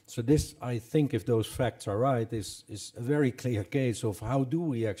 So this, I think, if those facts are right, is a very clear case of how do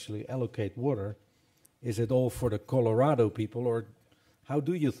we actually allocate water. Is it all for the Colorado people, or how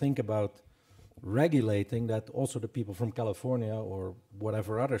do you think about regulating that also the people from California or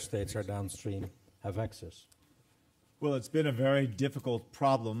whatever other states are downstream have access? Well, it's been a very difficult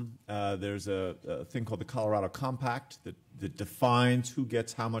problem. There's a thing called the Colorado Compact that defines who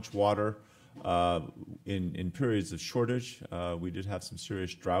gets how much water in periods of shortage. We did have some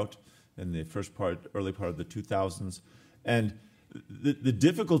serious drought in the early part of the 2000s. And the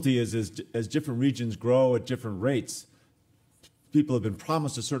difficulty is as different regions grow at different rates, people have been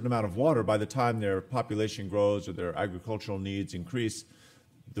promised a certain amount of water. By the time their population grows or their agricultural needs increase,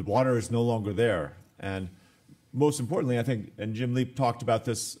 the water is no longer there. And most importantly, I think, and Jim Leap talked about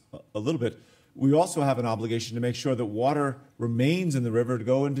this a little bit, we also have an obligation to make sure that water remains in the river to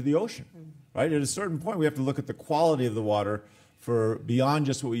go into the ocean, right? At a certain point, we have to look at the quality of the water for beyond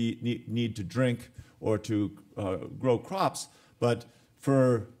just what we need to drink or to grow crops, but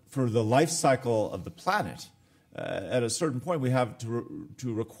for the life cycle of the planet. At a certain point, we have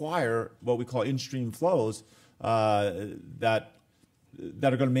to require what we call in-stream flows that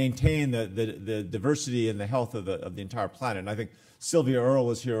are going to maintain the diversity and the health of the entire planet. And I think Sylvia Earle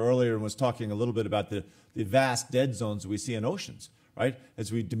was here earlier and was talking a little bit about the vast dead zones we see in oceans, right?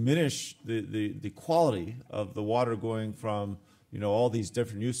 As we diminish the quality of the water going from all these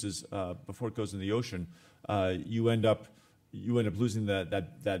different uses before it goes in the ocean, you end up losing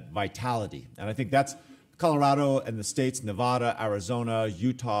that vitality. And I think that's Colorado and the states, Nevada, Arizona,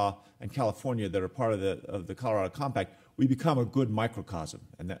 Utah, and California that are part of the Colorado Compact. We become a good microcosm,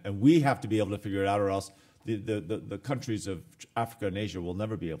 and we have to be able to figure it out, or else the countries of Africa and Asia will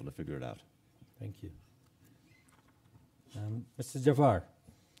never be able to figure it out. Thank you. Mr. Jaafar,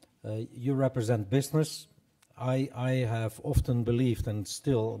 you represent business. I have often believed and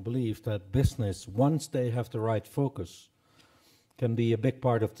still believe that business, once they have the right focus, can be a big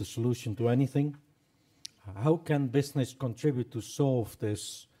part of the solution to anything. How can business contribute to solve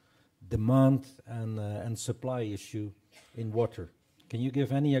this demand and supply issue in water? Can you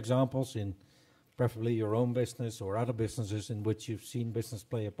give any examples in preferably your own business or other businesses in which you've seen business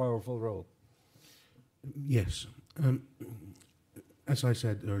play a powerful role? Yes. As I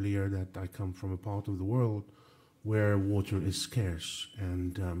said earlier, that I come from a part of the world where water is scarce,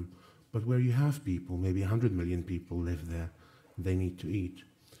 and but where you have people, maybe 100 million people live there, they need to eat.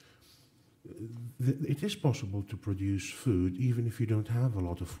 It is possible to produce food even if you don't have a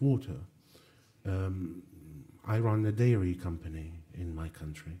lot of water. I run a dairy company in my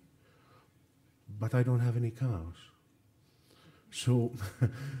country, but I don't have any cows. So,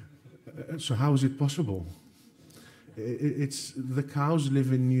 so how is it possible? It's the cows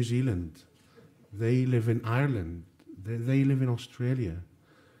live in New Zealand, they live in Ireland, they live in Australia.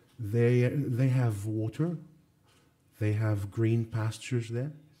 They have water, they have green pastures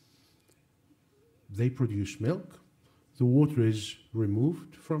there. They produce milk. The water is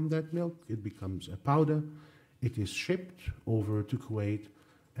removed from that milk. It becomes a powder. It is shipped over to Kuwait,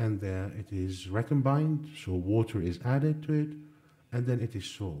 and there it is recombined, so water is added to it, and then it is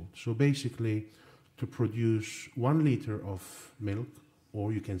sold. So basically, to produce 1 liter of milk,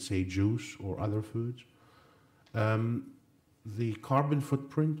 or you can say juice or other foods, the carbon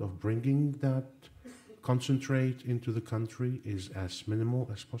footprint of bringing that concentrate into the country is as minimal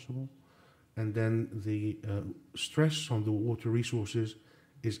as possible. And then the stress on the water resources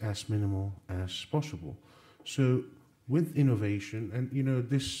is as minimal as possible. So with innovation, and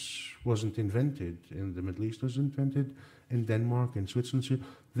this wasn't invented in the Middle East, it was invented in Denmark and Switzerland. So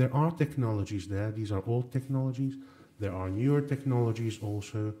there are technologies there. These are old technologies. There are newer technologies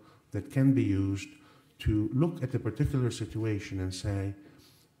also that can be used to look at a particular situation and say,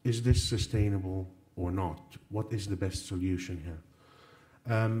 is this sustainable or not? What is the best solution here?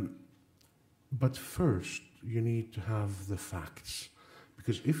 But first, you need to have the facts.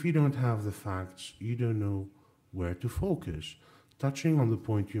 Because if you don't have the facts, you don't know where to focus. Touching on the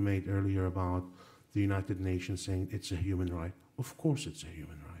point you made earlier about the United Nations saying it's a human right, of course it's a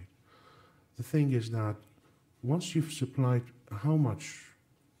human right. The thing is that once you've supplied, how much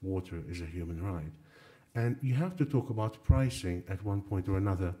water is a human right? And you have to talk about pricing at one point or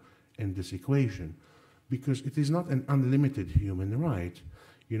another in this equation, because it is not an unlimited human right.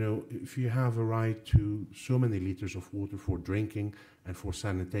 You know, if you have a right to so many liters of water for drinking and for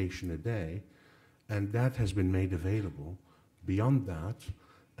sanitation a day, and that has been made available, beyond that,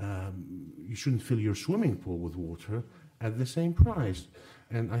 you shouldn't fill your swimming pool with water at the same price.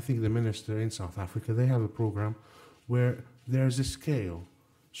 And I think the minister in South Africa, they have a program where there's a scale.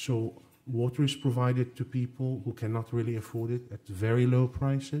 So water is provided to people who cannot really afford it at very low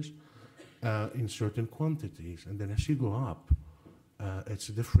prices in certain quantities. And then as you go up, it's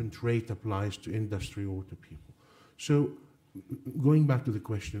a different rate applies to industry or to people. So going back to the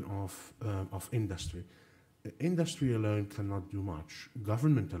question of industry, industry alone cannot do much.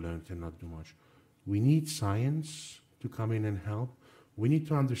 Government alone cannot do much. We need science to come in and help. We need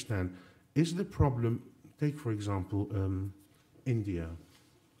to understand, is the problem, take for example, India.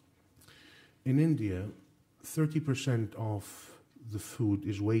 In India, 30% of the food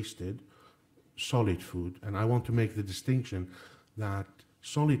is wasted, solid food, and I want to make the distinction that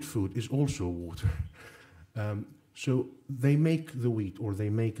solid food is also water. So they make the wheat or they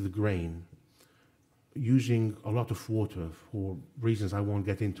make the grain using a lot of water for reasons I won't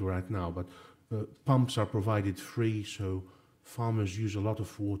get into right now, but pumps are provided free, so farmers use a lot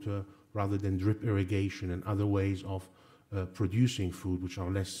of water rather than drip irrigation and other ways of producing food which are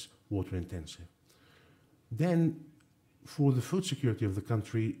less water intensive. Then, for the food security of the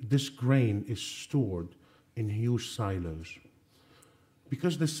country, this grain is stored in huge silos.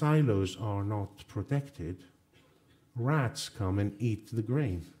 Because the silos are not protected, rats come and eat the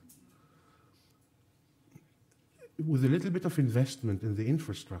grain. With a little bit of investment in the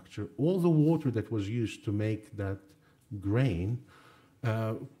infrastructure, all the water that was used to make that grain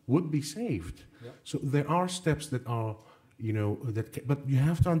would be saved. Yep. So there are steps that are, you know, but you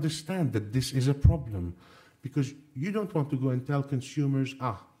have to understand that this is a problem, because you don't want to go and tell consumers,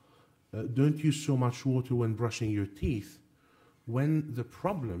 don't use so much water when brushing your teeth, when the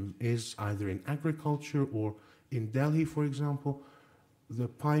problem is either in agriculture or in Delhi, for example, the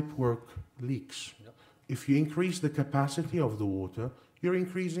pipework leaks. Yep. If you increase the capacity of the water, you're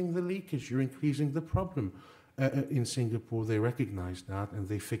increasing the leakage, you're increasing the problem. In Singapore, they recognized that and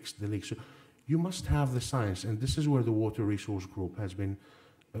they fixed the leak. So you must have the science, and this is where the Water Resource Group has been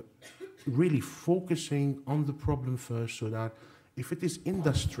really focusing on the problem first, so that if it is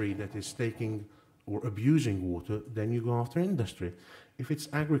industry that is taking or abusing water, then you go after industry. If it's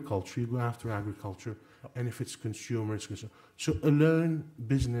agriculture, you go after agriculture, and if it's consumer, it's consumer. So alone,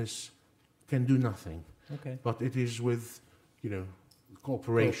 business can do nothing. Okay. But it is with, you know,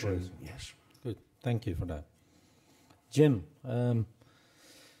 cooperation. Yes. Good. Thank you for that. Jim,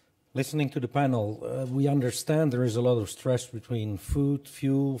 listening to the panel, we understand there is a lot of stress between food,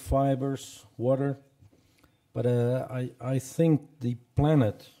 fuel, fibers, water, but I think the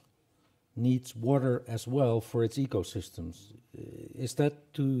planet needs water as well for its ecosystems. Is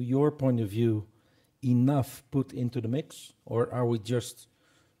that, to your point of view, enough put into the mix, or are we just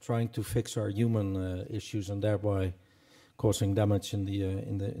trying to fix our human issues and thereby causing damage on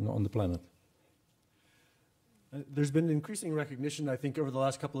the planet? There's been increasing recognition, I think, over the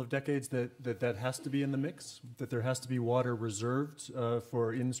last couple of decades that has to be in the mix, that there has to be water reserved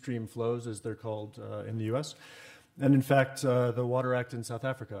for in-stream flows, as they're called in the U.S. And in fact, the Water Act in South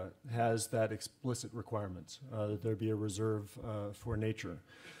Africa has that explicit requirement, that there be a reserve for nature.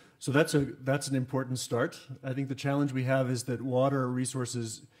 So that's an important start. I think the challenge we have is that water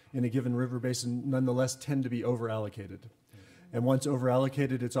resources in a given river basin nonetheless tend to be over-allocated. And once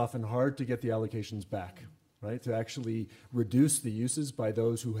over-allocated, it's often hard to get the allocations back, right? To actually reduce the uses by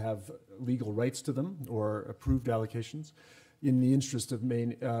those who have legal rights to them or approved allocations in the interest of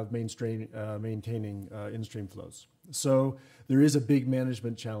maintaining in-stream flows. So there is a big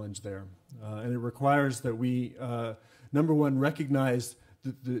management challenge there. And it requires that we, number one, recognize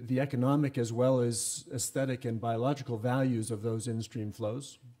the economic as well as aesthetic and biological values of those in-stream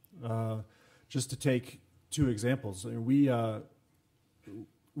flows. Just to take two examples, I mean,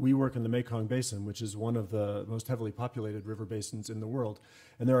 we work in the Mekong Basin, which is one of the most heavily populated river basins in the world,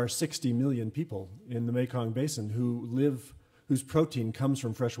 and there are 60 million people in the Mekong Basin whose protein comes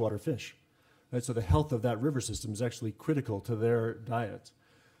from freshwater fish. Right? So the health of that river system is actually critical to their diet.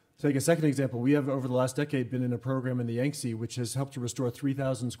 To take a second example, we have over the last decade been in a program in the Yangtze which has helped to restore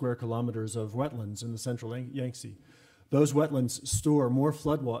 3,000 square kilometers of wetlands in the central Yangtze. Those wetlands store more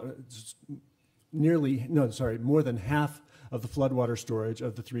floodwater, more than half of the floodwater storage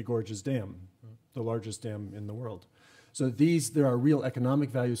of the Three Gorges Dam, the largest dam in the world. So there are real economic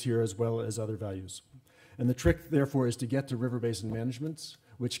values here as well as other values. And the trick, therefore, is to get to river basin management,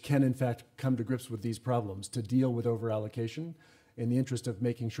 which can, in fact, come to grips with these problems, to deal with overallocation in the interest of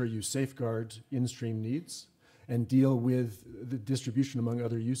making sure you safeguard in-stream needs and deal with the distribution among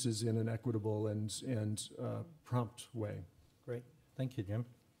other uses in an equitable and prompt way. Great. Thank you, Jim.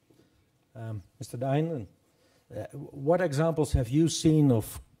 Mr. Dahinden, what examples have you seen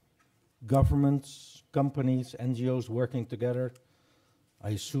of governments, companies, NGOs working together?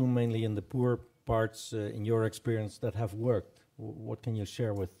 I assume mainly in the poor parts, in your experience, that have worked. What can you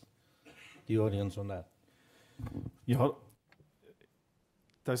share with the audience on that? Ja,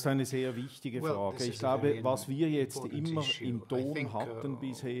 das ist eine sehr wichtige Frage. Ich glaube, was wir jetzt immer im Ton hatten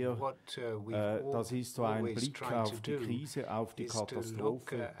bisher, das ist so ein Blick auf die Krise, auf die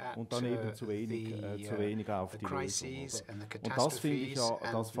Katastrophe und dann eben zu wenig auf die Lösung. Und das finde ich ja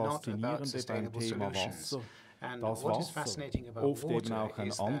das Faszinierende beim Thema Wasser. Das Wasser oft eben auch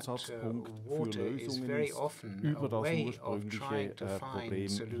ein Ansatzpunkt für Lösungen ist über das ursprüngliche Problem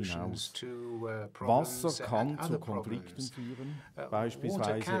hinaus. Wasser kann zu Konflikten führen,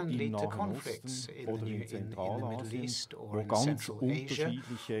 beispielsweise im Nahen Osten oder in Zentralasien, wo ganz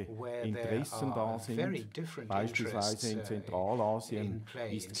unterschiedliche Interessen da sind. Beispielsweise in Zentralasien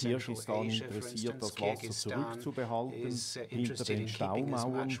ist Kirgisistan interessiert, das Wasser zurückzubehalten hinter den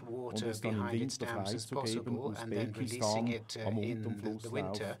Staumauern und es dann im Winter freizugeben. Usbekistan am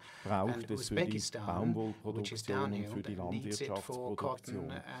Unterflusslauf braucht es für die Baumwollproduktion und für die Landwirtschaftsproduktion.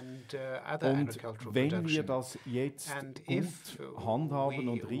 Und wenn wir das jetzt gut handhaben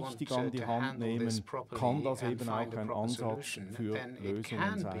und richtig an die Hand nehmen, kann das eben auch ein Ansatz für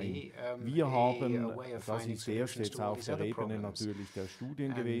Lösungen sein. Wir haben, das ist erst jetzt auf der Ebene natürlich der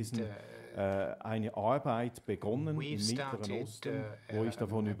Studien gewesen, eine Arbeit begonnen im Mittleren Osten, wo ich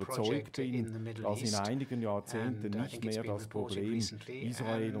davon überzeugt bin, dass in einigen Jahrzehnten nicht mehr das Problem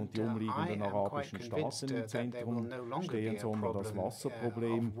Israel und die umliegenden arabischen Staaten im Zentrum stehen, sondern das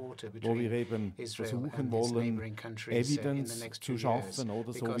Wasserproblem, wo wir eben versuchen wollen, Evidence zu schaffen,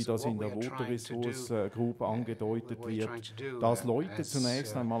 oder so wie das in der Water Resource Group angedeutet wird, dass Leute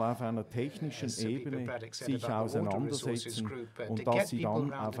zunächst einmal auf einer technischen Ebene sich auseinandersetzen und dass sie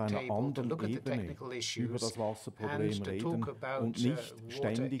dann auf einer anderen Ebene über das Wasserproblem reden und nicht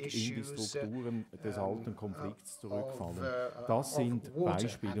ständig in die Strukturen des alten Konflikts zurückfallen. Das sind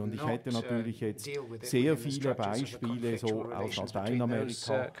Beispiele und ich hätte natürlich jetzt sehr viele Beispiele so aus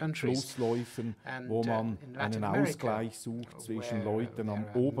Lateinamerika, Flussläufen, wo man einen Ausgleich sucht zwischen Leuten am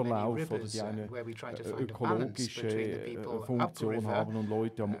Oberlauf oder die eine ökologische Funktion haben und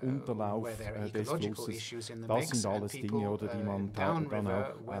Leute am Unterlauf des Flusses. Das sind alles Dinge, oder die man dann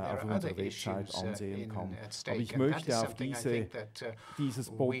auch auf unserer Website ansehen kann. Aber ich möchte auf dieses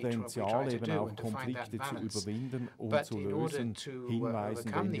Potenzial, eben auch Konflikte zu überwinden und zu lösen,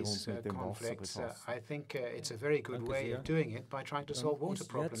 hinweisen, wenn wir uns mit dem Wasser befassen. I think it's a very good way of doing it by trying to solve water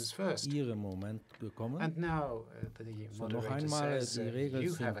problems first. Ihre Moment gekommen. And now the moderator says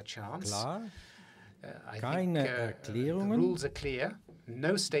you have a chance. Klar. I Keine think Erklärungen. the rules are clear.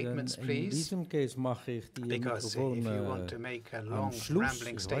 No statements, In please. diesem Case mache ich die Because Mikrofon if you want to make a long, Schluss.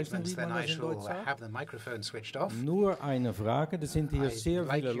 rambling Ich weiß nicht, statements, wie then man I das in shall Deutsch sagt. have the microphone switched off. Nur eine Frage, das sind hier sehr I'd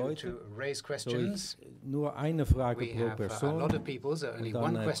like viele you Leute. to raise questions. So nur eine Frage We pro have a Person. lot of people, so only Und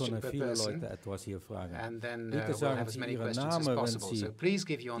one dann question können per viele person. Leute etwas hier fragen. And then Bitte we'll sagen have as Sie many Ihren questions as Namen, wenn possible. So Sie please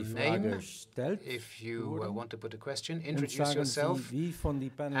give your die name Frage stellt if you wurden. want to put a question. Und Introduce sagen yourself. Sie, wie von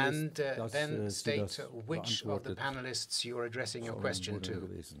die And Panelists, dass then Sie state das which of the beantwortet panelists you're addressing your question wurden to.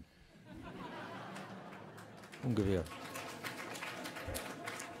 gewesen. Ungefähr.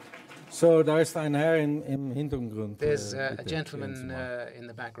 So, da ist ein Herr im Hintergrund. There's a bitte, gentleman gehen Sie mal. in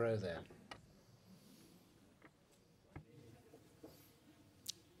the back row there.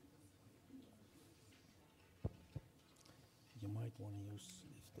 You might want to use,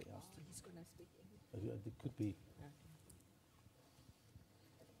 if they ask. He's going to speak. It could be.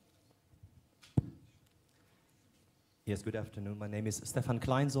 Yes, good afternoon. My name is Stefan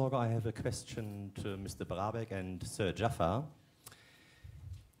Kleinsorger. I have a question to Mr. Brabeck and Sir Jaafar.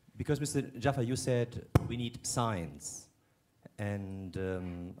 Because, Mr. Jaafar, you said we need science. And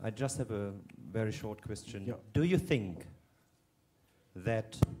I just have a very short question. Yeah. Do you think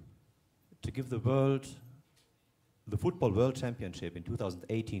that to give the Football World Championship in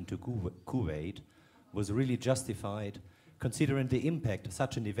 2018 to Kuwait was really justified, considering the impact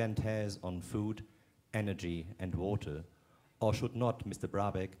such an event has on food, energy and water? Or should not, Mr.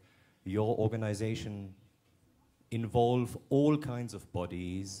 Brabeck, your organization involve all kinds of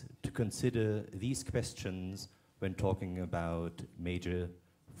bodies to consider these questions when talking about major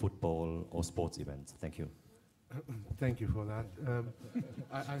football or sports events? Thank you. Thank you for that.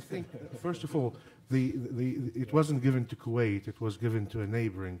 I think, first of all, it wasn't given to Kuwait, it was given to a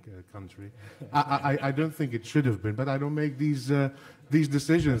neighboring country. I don't think it should have been, but I don't make these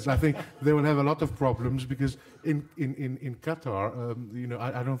decisions. I think they will have a lot of problems because in Qatar, you know,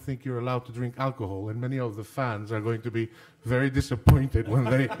 I don't think you're allowed to drink alcohol, and many of the fans are going to be very disappointed when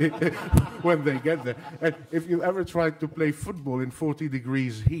they when they get there. And if you ever tried to play football in 40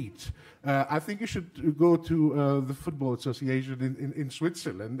 degrees heat, I think you should go to the Football Association in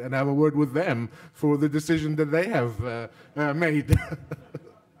Switzerland and have a word with them for the decision that they have made.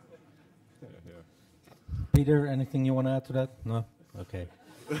 Peter, anything you want to add to that? No? Okay.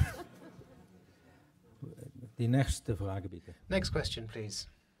 Die nächste Frage, bitte. Next question, please.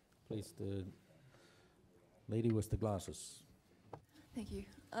 Please, the lady with the glasses. Thank you.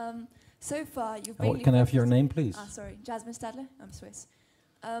 So far, you've mainly... Can I have your name, please? Sorry, Jasmine Stadler. I'm Swiss.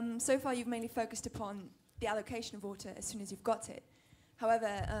 So far, you've mainly focused upon the allocation of water as soon as you've got it. However,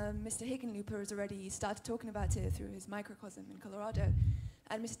 Mr. Hickenlooper has already started talking about it through his microcosm in Colorado,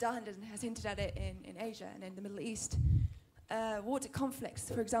 and Mr. Dahinden has hinted at it in Asia and in the Middle East. Water conflicts,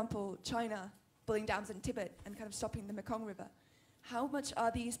 for example, China building dams in Tibet and kind of stopping the Mekong River. How much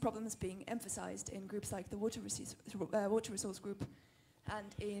are these problems being emphasized in groups like the Water Resource Group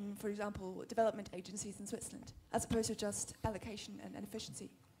and in, for example, development agencies in Switzerland, as opposed to just allocation and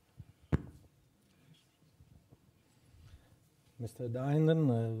efficiency? Mr.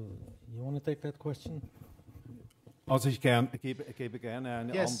 Dahinden, you want to take that question? Also ich gebe gerne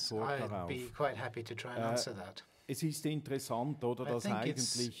eine Antwort I'd darauf. be quite happy to try and answer that. Es ist interessant, oder, dass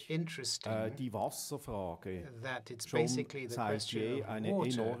eigentlich die Wasserfrage schon seit je eine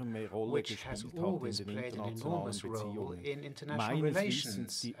enorme Rolle gespielt hat in den internationalen Beziehungen. Meines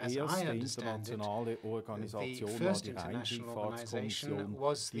Wissens die erste internationale Organisation war die Rheinschifffahrtskommission,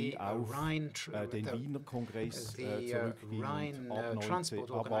 die auf den Wiener Kongress zurückging und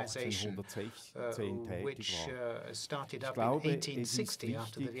ab 1816 tätig war. Ich glaube, es ist wichtig,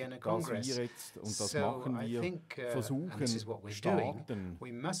 dass wir jetzt, und das machen wir, versuchen, Staaten,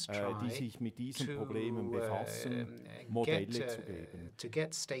 die sich mit diesen Problemen befassen, Modelle zu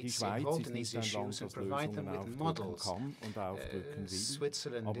geben. Die Schweiz ist nicht ein Land, das Lösungen aufdrücken kann und aufdrücken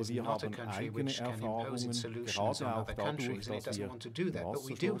will, aber wir haben eigene Erfahrungen, gerade auch dadurch, dass wir Wasserfluss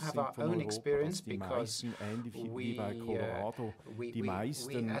sind von Europa, dass die meisten, ähnlich wie bei Colorado, die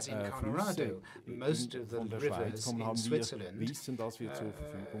meisten Flüsse von der Schweiz kommen, haben wir Wissen, das wir zur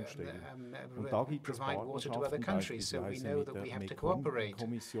Verfügung stellen. Und da gibt es Partnerschaften, so we know that we have to cooperate,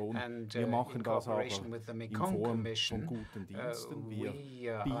 and in cooperation with the Mekong Commission, we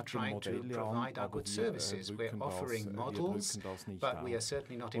are trying to provide our good services. We're offering models, but we are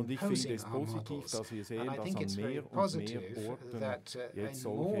certainly not imposing our models. And I think it's very positive that in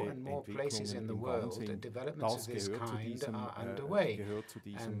more and more places in the world, developments of this kind are underway,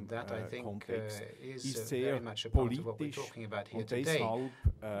 and that I think is very much a part of what we're talking about here today.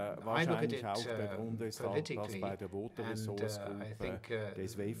 I look at it politically, bei der Water Resource Group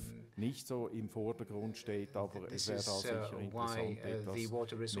des WEF nicht so im Vordergrund steht, aber es wäre da sicher interessant,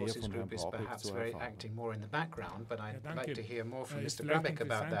 etwas mehr von Herrn Brabeck zu erfahren. More in the background, but I'd like to hear more from Mr. Brabeck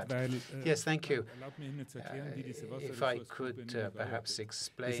about that. Yes, thank you. If I could perhaps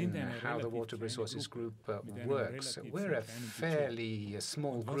explain how the Water Resources Group works. We're a fairly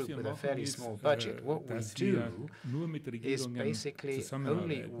small group with a fairly small budget. What we do is basically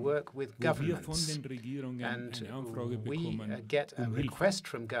only work with governments, and we get a request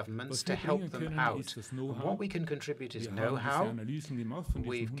from governments to help them out. What we can contribute is know-how.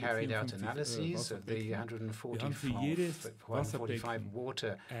 We've carried out analyses of the 145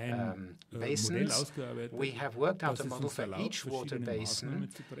 water basins. We have worked out a model for each water basin,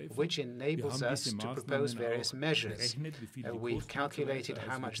 which enables us to propose various measures. We've calculated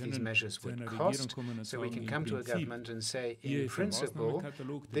how much these measures would cost, so we can come to a government and say, in principle,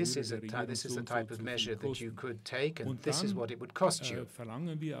 this is the type of measure that you could take, and this is what it would cost you.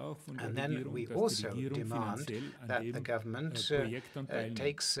 And then we also demand that the government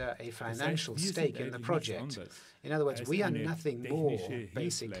takes a financial stake in the project. In other words, we are nothing more,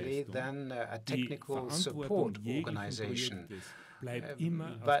 basically, than a technical support organization.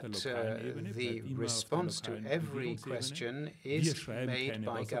 But the response to every question is made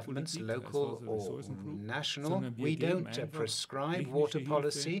by governments, local or national. We don't prescribe water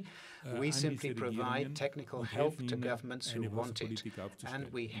policy. We simply provide technical help to governments who want it,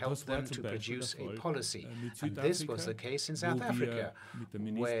 and we help them to produce a policy. And this was the case in South Africa,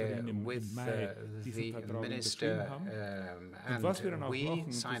 where with the minister and we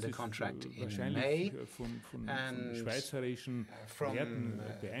signed a contract in May, and from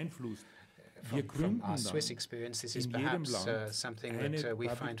from our Swiss experience, this is perhaps something that we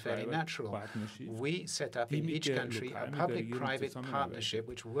find fairly natural. We set up in each country a public-private partnership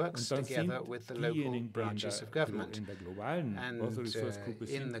which works together with the local branches of government. And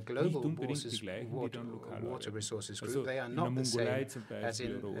in the global water resources group, they are not the same as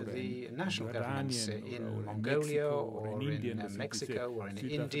in the national governments in Mongolia or in Mexico or in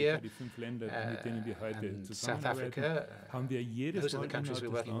India and South Africa. Those are the countries we're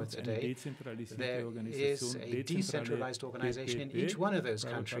working with today. There is a decentralized organization in each one of those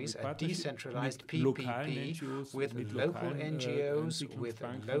countries, a decentralized PPP with local NGOs, with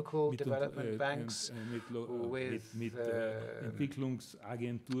local development banks, with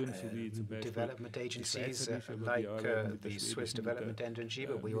development agencies like the Swiss Development Agency,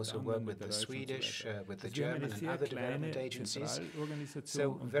 but we also work with the Swedish, with the German and other development agencies.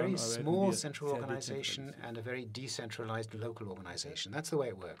 So very small central organization and a very decentralized local organization. That's the way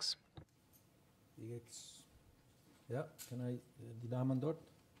it works. Yeah, can I, die dame dort?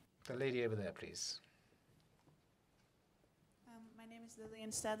 The lady over there, please. My name is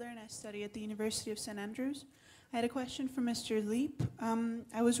Lillian Stadler and I study at the University of St. Andrews. I had a question for Mr. Leap.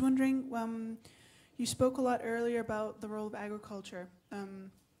 I was wondering, you spoke a lot earlier about the role of agriculture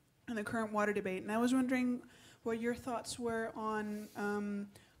in the current water debate, and I was wondering what your thoughts were on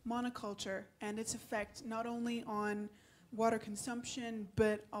monoculture and its effect not only on water consumption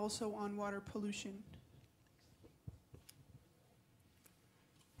but also on water pollution.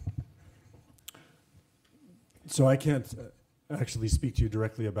 So I can't actually speak to you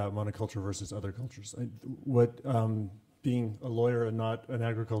directly about monoculture versus other cultures. Being a lawyer and not an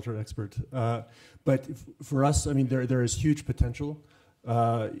agriculture expert, but for us, I mean, there is huge potential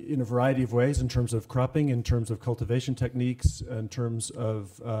in a variety of ways in terms of cropping, in terms of cultivation techniques, in terms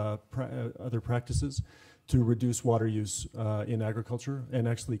of other practices to reduce water use in agriculture, and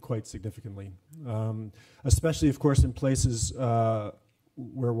actually quite significantly. Especially, of course, in places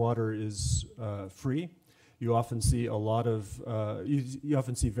where water is free. You often see a lot of, you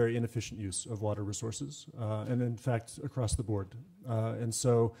often see very inefficient use of water resources, and in fact, across the board. And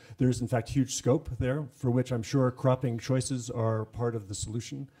so there's in fact huge scope there, for which I'm sure cropping choices are part of the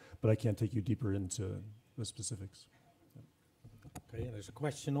solution, but I can't take you deeper into the specifics. Okay, there's a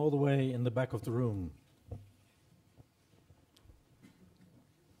question all the way in the back of the room.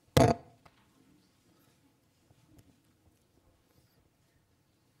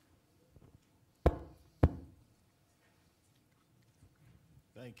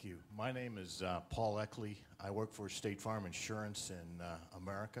 Thank you. My name is Paul Eckley. I work for State Farm Insurance in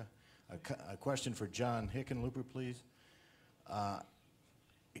America. A question for John Hickenlooper, please.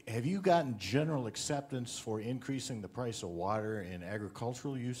 Have you gotten general acceptance for increasing the price of water in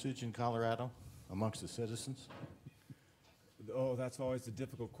agricultural usage in Colorado amongst the citizens? Oh, that's always a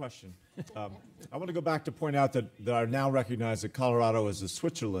difficult question. I want to go back to point out that I now recognize that Colorado is the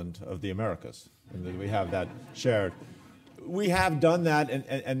Switzerland of the Americas, and that we have that shared. We have done that,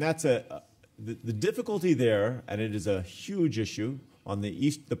 and that's the difficulty there, and it is a huge issue on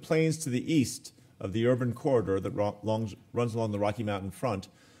the plains to the east of the urban corridor that runs along the Rocky Mountain front.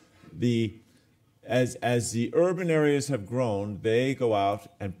 As the urban areas have grown, they go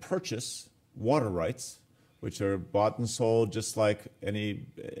out and purchase water rights, which are bought and sold just like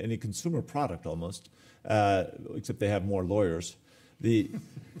any consumer product almost, except they have more lawyers. They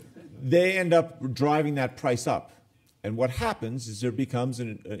end up driving that price up. And what happens is there becomes a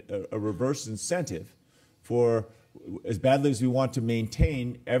reverse incentive for, as badly as we want to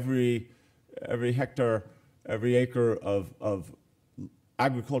maintain every hectare, every acre of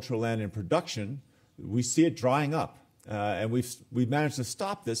agricultural land in production, we see it drying up. And we've managed to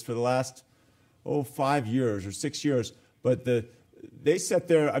stop this for the last 5 years or 6 years. But they set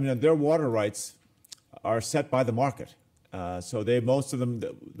their water rights are set by the market. So most of them,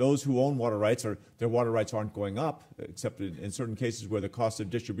 those who own water rights, their water rights aren't going up, except in certain cases where the cost of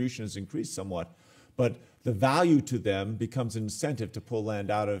distribution has increased somewhat. But the value to them becomes an incentive to pull land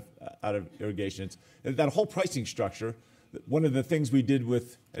out of irrigation. That whole pricing structure, one of the things we did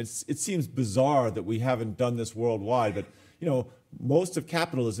it seems bizarre that we haven't done this worldwide, but most of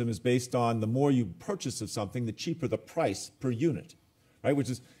capitalism is based on the more you purchase of something, the cheaper the price per unit. Right,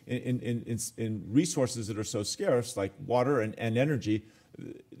 which is in resources that are so scarce, like water and energy,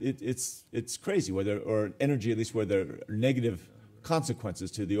 it's crazy. Or energy, at least, where there are negative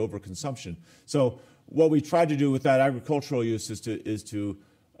consequences to the overconsumption. So what we try to do with that agricultural use is to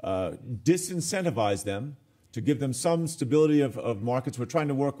disincentivize them, to give them some stability of markets. We're trying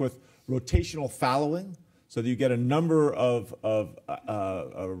to work with rotational fallowing, so that you get a number of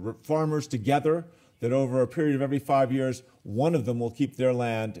farmers together that over a period of every 5 years, one of them will keep their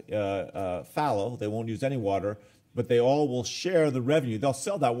land fallow. They won't use any water, but they all will share the revenue. They'll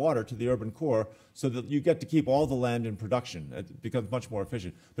sell that water to the urban core so that you get to keep all the land in production. It becomes much more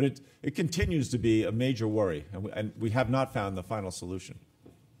efficient. But it continues to be a major worry, and we have not found the final solution.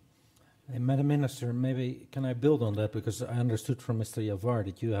 Hey, Madam Minister, maybe can I build on that? Because I understood from Mr. Jaafar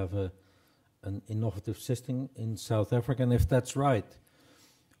that you have an innovative system in South Africa, and if that's right,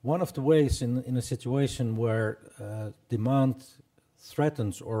 one of the ways in a situation where demand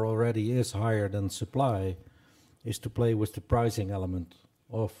threatens or already is higher than supply is to play with the pricing element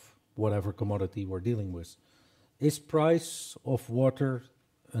of whatever commodity we're dealing with. Is price of water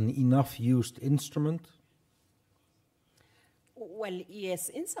an enough used instrument? Well, yes,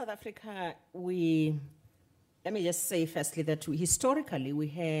 in South Africa, let me just say firstly that historically we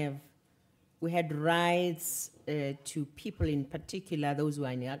had rights to people in particular, those who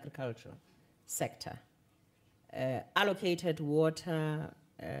are in the agricultural sector, allocated water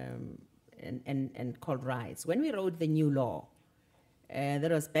and called rights. When we wrote the new law,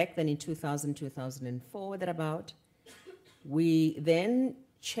 that was back then in 2000, 2004, thereabout, we then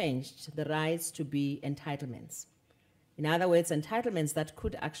changed the rights to be entitlements. In other words, entitlements that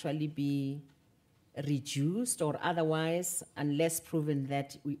could actually be reduced or otherwise, unless proven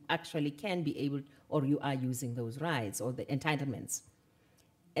that we actually can be able, or you are using those rights or the entitlements.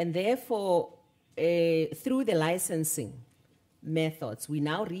 And therefore, through the licensing methods, we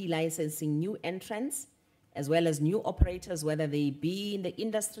now relicensing new entrants as well as new operators, whether they be in the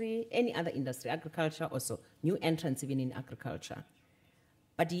industry, any other industry, agriculture also, new entrants even in agriculture.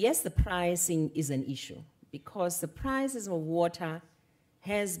 But yes, the pricing is an issue, because the prices of water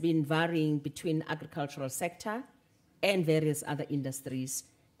has been varying between agricultural sector and various other industries,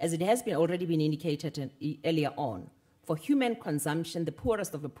 as it has been already been indicated earlier on. For human consumption, the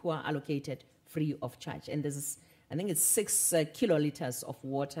poorest of the poor are allocated free of charge. And this is, I think it's 6 kiloliters of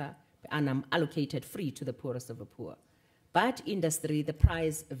water per annum allocated free to the poorest of the poor. But industry, the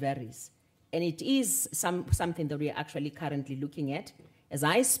price varies. And it is something that we are actually currently looking at. As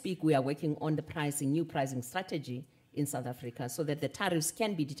I speak, we are working on the pricing, new pricing strategy in South Africa so that the tariffs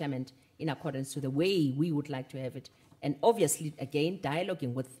can be determined in accordance to the way we would like to have it. And obviously, again,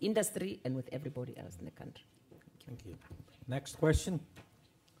 dialoguing with industry and with everybody else in the country. Thank you. Next question.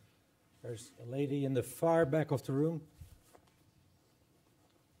 There's a lady in the far back of the room.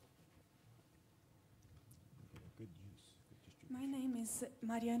 My name is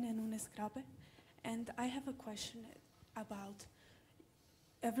Mariana Nunes Grabe, and I have a question about,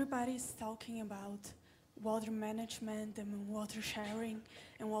 everybody's talking about water management and water sharing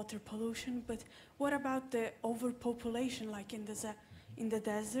and water pollution, but what about the overpopulation, like in the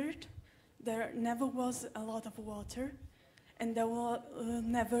desert? There never was a lot of water, and there will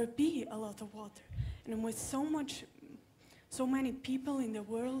never be a lot of water. And with so many people in the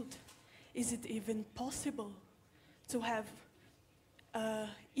world, is it even possible to have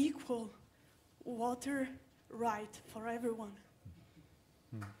equal water right for everyone?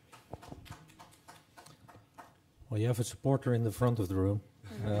 Well, you have a supporter in the front of the room.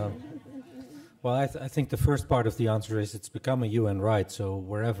 Well, I think the first part of the answer is it's become a UN right, so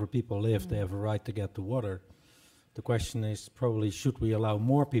wherever people live, they have a right to get to water. The question is probably, should we allow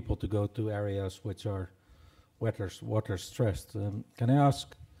more people to go to areas which are water stressed? Can I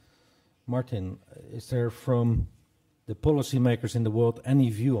ask, Martin, is there from the policymakers in the world any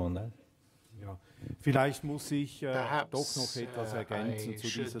view on that? Ja. Vielleicht muss ich doch noch etwas ergänzen zu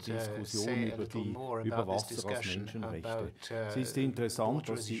dieser Diskussion über Wasser als Menschenrechte. Es ist interessant,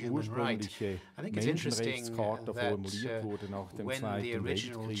 dass die ursprüngliche Menschenrechtscharta formuliert wurde nach dem Zweiten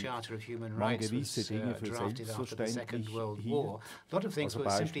Weltkrieg, man gewisse Dinge für selbstverständlich hielt, also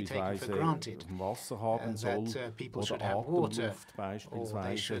beispielsweise Wasser haben soll oder Atemluft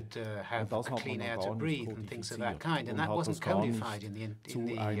beispielsweise, und das hat man gar nicht kodifiziert und hat das gar nicht zu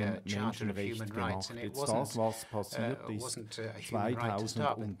einem Menschenrecht gemacht. Jetzt das, was passiert ist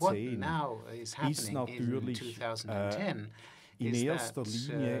 2010, ist natürlich in erster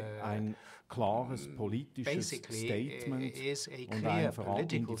Linie ein klares politisches Statement und ein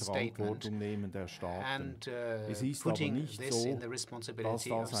in die Verantwortung nehmen der Staaten. Es ist aber nicht so, dass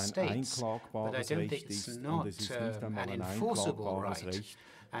das ein einklagbares Recht ist, und es ist nicht einmal ein einklagbares Recht,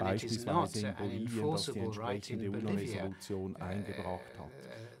 beispielsweise in Bolivien, das die entsprechende UNO-Resolution eingebracht hat.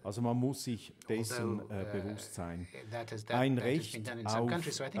 Also man muss sich dessen bewusst sein. Ein Recht auf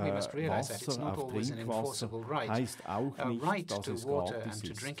Wasser, auf Trinkwasser, heißt auch nicht, dass es gratis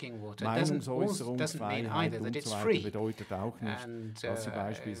ist. Meinungsäußerungsfreiheit und so weiter bedeutet auch nicht, dass Sie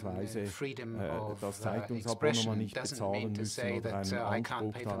beispielsweise das Zeitungsabonnement nicht bezahlen müssen oder einen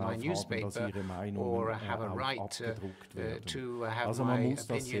Anspruch darauf haben, dass Ihre Meinungen auch abgedruckt werden. Also man muss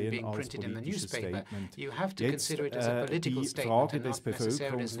das sehen als politisches Statement. Jetzt die Frage des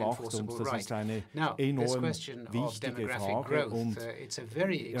Bevölkerungswachstums, das ist eine enorm wichtige Frage und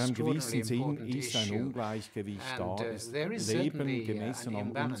in einem gewissen Sinn ist ein Ungleichgewicht da. Es leben gemessen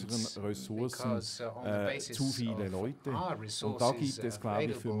an unseren Ressourcen zu viele Leute und da gibt es, glaube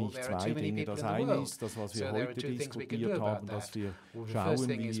ich, für mich zwei Dinge. Das eine ist das, was wir heute diskutiert haben, dass wir schauen,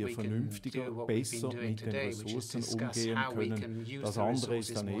 wie wir vernünftiger, besser mit den Ressourcen umgehen können. Das andere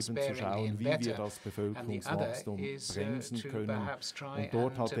ist dann eben zu schauen, wie wir das Bevölkerungswachstum bremsen können. Und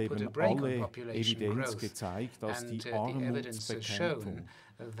dort hat eben alle Evidenz gezeigt, dass die Armutsbekämpfung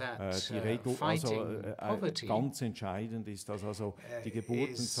ganz entscheidend ist, dass also die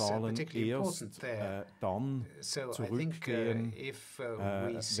Geburtenzahlen erst dann zurückgehen,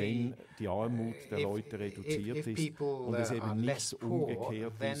 wenn die Armut der Leute reduziert ist und es eben nicht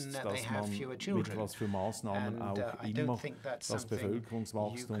umgekehrt ist, dass man mit was für Maßnahmen auch immer das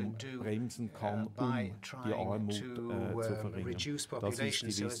Bevölkerungswachstum bremsen kann, um die Armut zu verringern. Das ist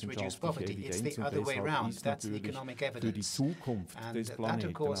die wissenschaftliche Evidenz und deshalb ist natürlich für die Zukunft des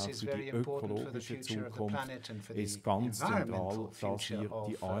Planeten, auch für die ökologische Zukunft, ist ganz zentral, dass wir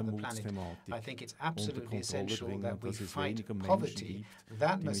die Armutsthematik unter Kontrolle bringen, dass es weniger Menschen gibt, die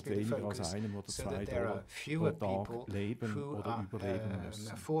mit weniger als $1 oder $2 pro Tag leben oder überleben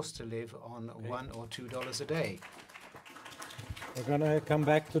müssen. We're going to come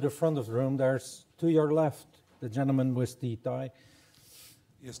back to the front of the room. There's to your left, the gentleman with the tie.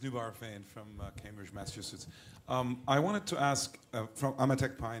 Yes, Nubar Fain from Cambridge, Massachusetts. I wanted to ask, I'm a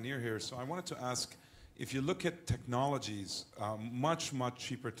tech pioneer here, so I wanted to ask, if you look at technologies, much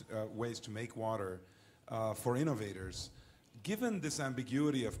cheaper ways to make water for innovators, given this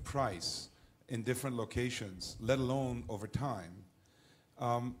ambiguity of price in different locations, let alone over time,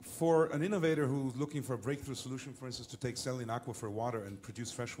 for an innovator who's looking for a breakthrough solution, for instance, to take saline aquifer water and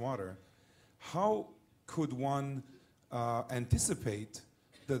produce fresh water, how could one anticipate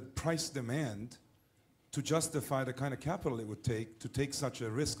the price demand to justify the kind of capital it would take to take such a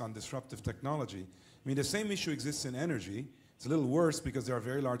risk on disruptive technology? I mean, the same issue exists in energy. It's a little worse because there are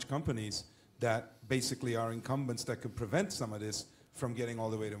very large companies that basically are incumbents that could prevent some of this from getting all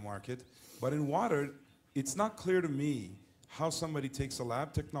the way to market. But in water, it's not clear to me how somebody takes a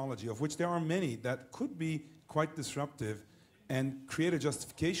lab technology, of which there are many, that could be quite disruptive and create a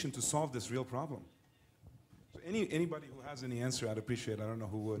justification to solve this real problem. So anybody who has any answer, I'd appreciate it. I don't know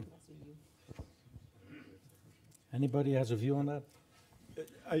who would. Anybody has a view on that?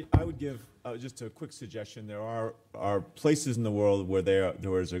 I would give just a quick suggestion. There are places in the world where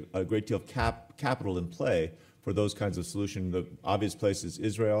there is a great deal of capital in play for those kinds of solutions. The obvious place is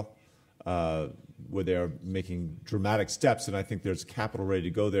Israel, where they are making dramatic steps, and I think there's capital ready to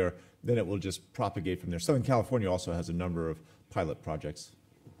go there. Then it will just propagate from there. Southern California also has a number of pilot projects.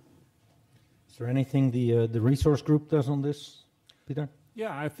 Is there anything the resource group does on this, Peter?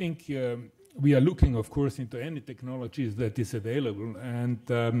 Yeah, I think we are looking, of course, into any technologies that is available, and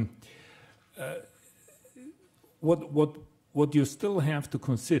what you still have to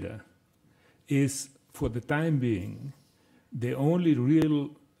consider is, for the time being, the only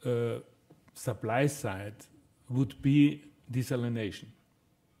real supply side would be desalination.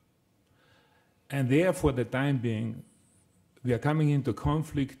 And there, for the time being, we are coming into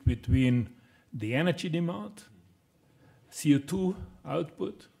conflict between the energy demand, CO2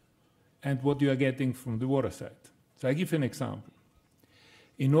 output, and what you are getting from the water side. So I give you an example.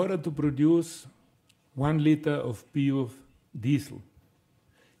 In order to produce 1 liter of biodiesel,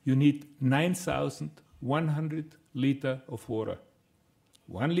 you need 9,100 liters of water.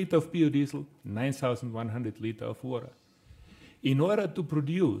 1 liter of biodiesel, 9,100 liters of water. In order to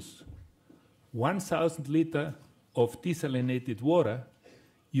produce 1,000 liters of desalinated water,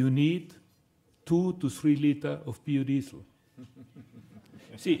 you need 2 to 3 liters of biodiesel.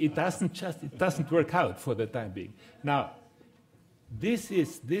 See, it doesn't work out for the time being. Now, this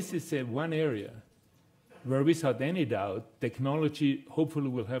is one area where, without any doubt, technology hopefully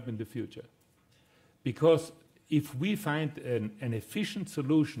will help in the future. Because if we find an efficient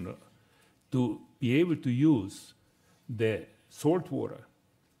solution to be able to use the salt water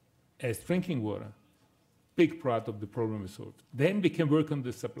as drinking water, big part of the problem is solved. Then we can work on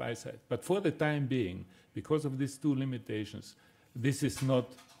the supply side. But for the time being, because of these two limitations, this is not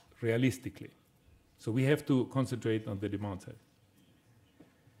realistically. So we have to concentrate on the demand side.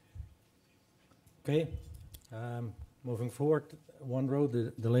 Okay. Moving forward, one row,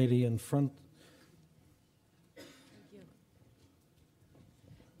 the lady in front.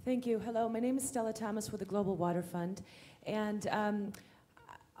 Thank you. Hello, my name is Stella Thomas with the Global Water Fund. And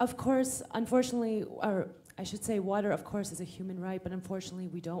of course, unfortunately, or I should say water, of course, is a human right, but unfortunately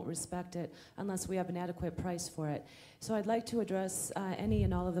we don't respect it unless we have an adequate price for it. So I'd like to address any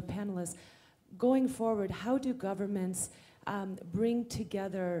and all of the panelists. Going forward, how do governments bring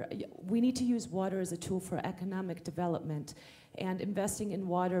together, we need to use water as a tool for economic development, and investing in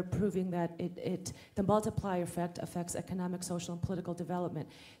water, proving that the multiplier effect affects economic, social, and political development.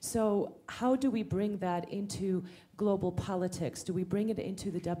 So how do we bring that into global politics? Do we bring it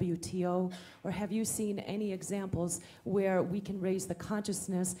into the WTO? Or have you seen any examples where we can raise the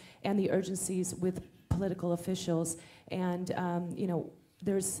consciousness and the urgencies with political officials and, you know,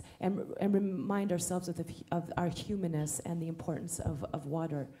 and remind ourselves of our humanness and the importance of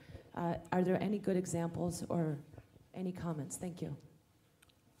water? Are there any good examples or any comments? Thank you.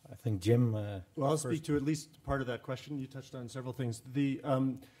 I think Jim. Well, I'll speak to at least part of that question. You touched on several things.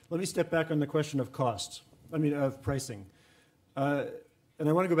 Let me step back on the question of cost. Of pricing. And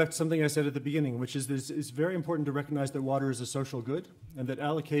I want to go back to something I said at the beginning, which is that it's very important to recognize that water is a social good, and that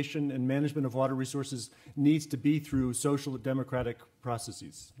allocation and management of water resources needs to be through social democratic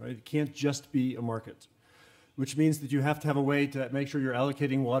processes. Right? It can't just be a market, which means that you have to have a way to make sure you're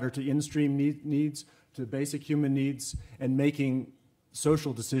allocating water to in-stream needs, to basic human needs, and making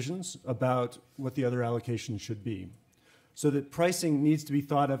social decisions about what the other allocations should be. So that pricing needs to be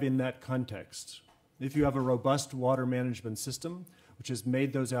thought of in that context. If you have a robust water management system, which has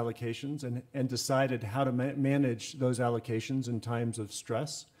made those allocations and decided how to manage those allocations in times of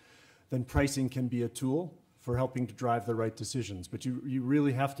stress, then pricing can be a tool for helping to drive the right decisions. But you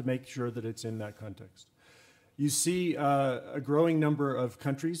really have to make sure that it's in that context. You see a growing number of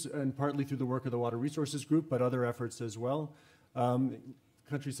countries, and partly through the work of the Water Resources Group, but other efforts as well,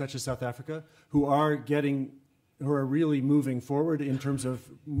 countries such as South Africa, who are really moving forward in terms of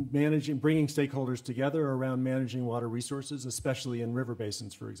bringing stakeholders together around managing water resources, especially in river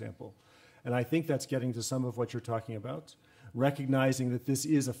basins, for example. And I think that's getting to some of what you're talking about, recognizing that this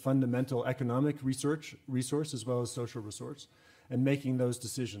is a fundamental economic resource as well as social resource, and making those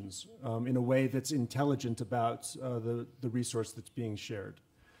decisions in a way that's intelligent about the resource that's being shared.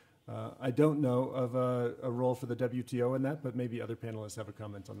 I don't know of a role for the WTO in that, but maybe other panelists have a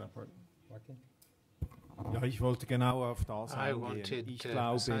comment on that part. Martin? Ja, ich wollte genau auf das eingehen. Ich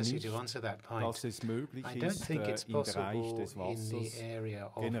glaube nicht, dass es möglich ist, im Bereich des Wassers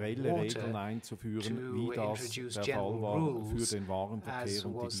generelle Regeln einzuführen, wie das der Fall war für den Warenverkehr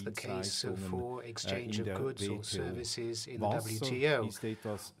und die Dienstleistungen in der WTO. Wasser ist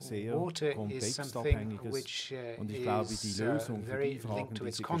etwas sehr kontextabhängiges und ich glaube, die Lösung für die Fragen,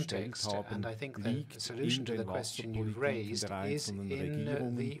 die Sie gestellt haben, liegt in den Wasserpolitiken der einzelnen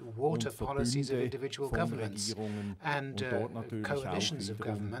Regierungen und Verbünde von Regierungen und dort natürlich auch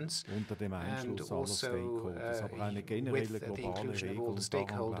wiederum unter dem Einschluss aller Stakeholders. Aber eine generelle globale Regelung daran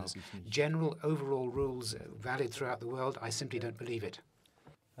glaube ich nicht. General overall rules valid throughout the world, I simply don't believe it.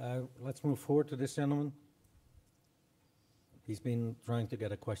 Let's move forward to this gentleman. He's been trying to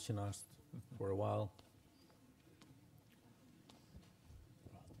get a question asked for a while.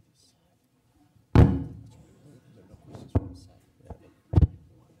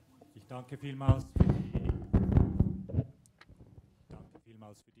 Ich danke vielmals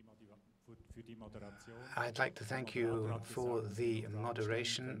für die Moderation. I'd like to thank you for the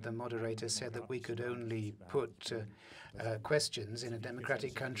moderation. The moderator said that we could only put questions in a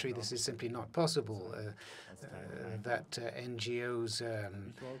democratic country. This is simply not possible. That NGOs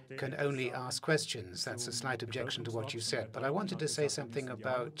can only ask questions. That's a slight objection to what you said. But I wanted to say something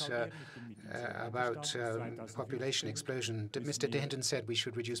about population explosion. Mr. Dahinden said we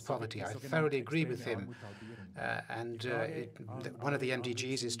should reduce poverty. I thoroughly agree with him. One of the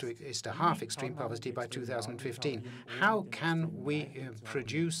MDGs is to halve extreme poverty by 2015. How can we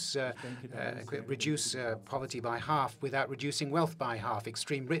reduce poverty by half without reducing wealth by half,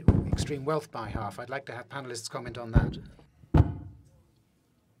 extreme wealth by half? I'd like to have panelists comment on that.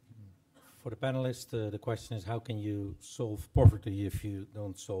 For the panelists, the question is, how can you solve poverty if you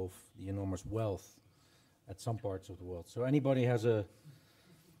don't solve the enormous wealth at some parts of the world? So anybody has a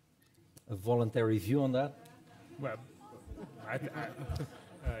voluntary view on that? Well,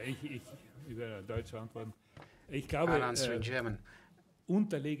 ich über Deutsch antworten. Ich glaube, I'll answer in German.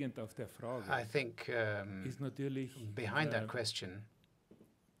 unterliegend auf der Frage I think ist natürlich behind that question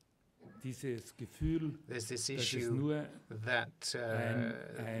dieses Gefühl, there's this dass es issue nur that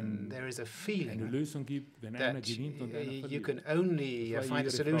there is a feeling eine Lösung gibt, wenn einer that gewinnt und einer you verliert. can only Das war find a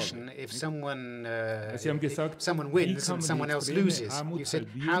Ihre solution Frage, if nicht? someone Sie haben gesagt, if someone wie wins kann and man someone die else extreme loses. Armut You said,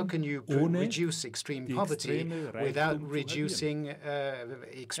 halbieren, how can you ohne reduce extreme die poverty extreme without Reichtum zu reducing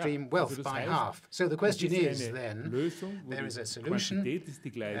extreme Ja, wealth also das by heißt, half? So the es question ist is eine then, Lösung, wo there die is a solution Quantität ist die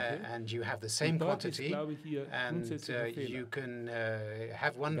gleiche, and you have the same und dort ist, quantity glaube ich, hier and grundsätzlicher you Fehler. can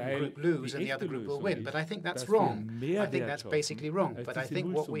have one Weil group lose die and the other echte group will Lösung win. But I think ist, that's dass wir wrong. mehr I think Wert that's schaffen basically wrong. als But I diese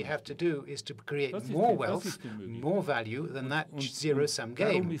think what we have to do is to create Das ist more die- das wealth, ist die Möglichkeit. more value than that Und zero-sum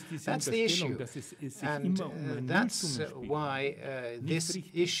darum game. ist diese That's the Unterstellung, issue. dass es sich And immer ein that's Nullsummenspiel why handelt. this Nicht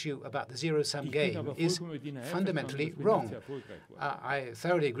richtig. issue about the zero-sum Ich bin game aber is vollkommen mit Ihnen fundamentally einverstanden, dass wir wrong. nicht sehr erfolgreich waren. I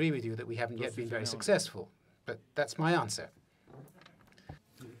thoroughly agree with you that we haven't Das yet been ist very eine successful. But that's my answer.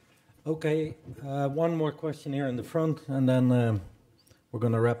 Okay, one more question here in the front, and then we're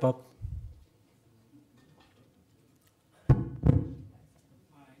going to wrap up.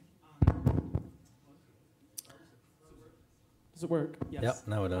 Does it work? Yes. Yep,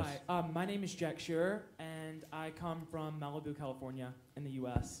 now it does. Hi, my name is Jack Shearer, and I come from Malibu, California, in the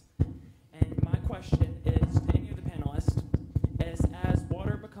U.S. And my question is to any of the panelists: as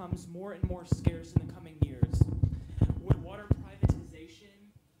water becomes more and more scarce in the coming years, would water privatization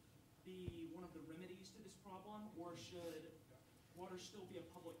be one of the remedies to this problem, or should water still be a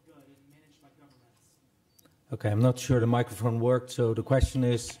public good and managed by governments? Okay, I'm not sure the microphone worked, so the question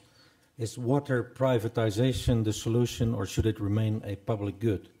is water privatization the solution, or should it remain a public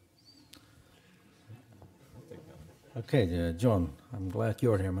good? Okay, John, I'm glad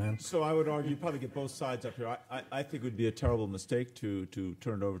you're here, man. So I would argue, you probably get both sides up here. I think it would be a terrible mistake to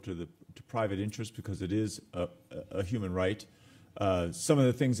turn it over to private interest, because it is a human right. Some of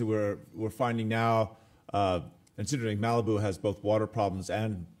the things that we're finding now, considering Malibu has both water problems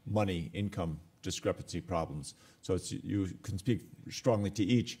and money income discrepancy problems, so you can speak strongly to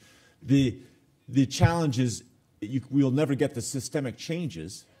each. The challenge is we'll never get the systemic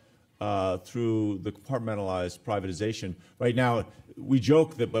changes through the compartmentalized privatization. Right now, we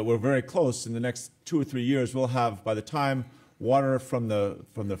joke that, but we're very close. In the next 2 or 3 years, we'll have, by the time water from the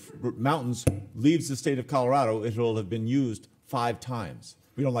mountains leaves the state of Colorado, it will have been used 5 times.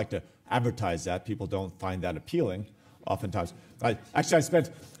 We don't like to advertise that. People don't find that appealing, oftentimes. I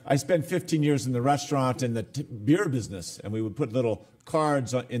spent 15 years in the restaurant and the beer business, and we would put little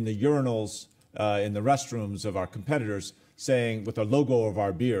cards in the urinals in the restrooms of our competitors saying, with the logo of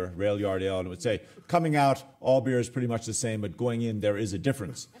our beer, Rail Yard Ale, and it would say, coming out, all beer is pretty much the same, but going in, there is a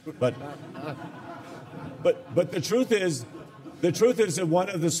difference. But the truth is that one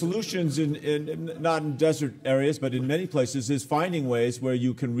of the solutions, not in desert areas, but in many places, is finding ways where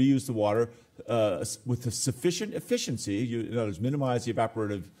you can reuse the water with a sufficient efficiency, in other words, minimize the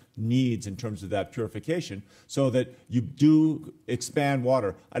evaporative needs in terms of that purification, so that you do expand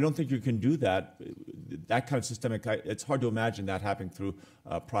water. I don't think you can do that kind of systemic. It's hard to imagine that happening through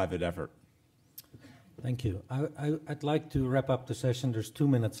private effort. Thank you. I'd like to wrap up the session. There's 2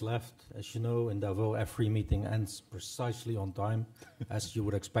 minutes left. As you know, in Davos, every meeting ends precisely on time, as you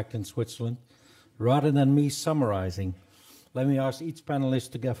would expect in Switzerland. Rather than me summarizing, let me ask each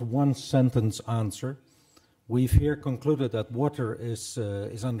panelist to give a one-sentence answer. We've here concluded that water is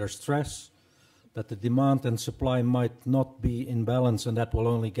under stress, that the demand and supply might not be in balance, and that will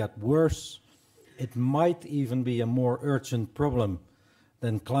only get worse. It might even be a more urgent problem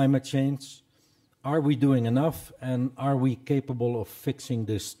than climate change. Are we doing enough, and are we capable of fixing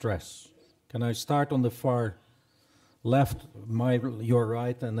this stress? Can I start on the far left, your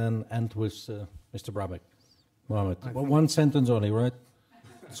right, and then end with Mr. Brabeck? Mohammad, well, one sentence only, right?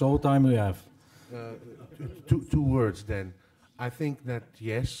 It's all time we have. Two words then. I think that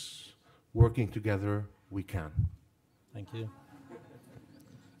yes, working together we can. Thank you.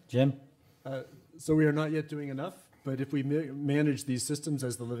 Jim? So we are not yet doing enough, but if we manage these systems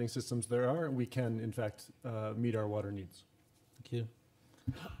as the living systems there are, we can, in fact, meet our water needs. Thank you.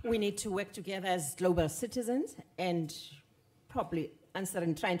 We need to work together as global citizens and probably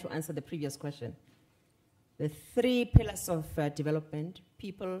trying to answer the previous question. The 3 pillars of development: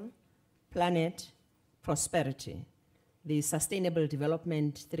 people, planet, prosperity. The sustainable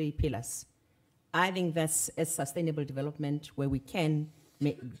development 3 pillars. I think that's a sustainable development where we can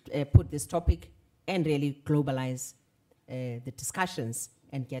put this topic and really globalize the discussions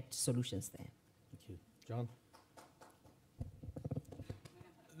and get solutions there. Thank you. John?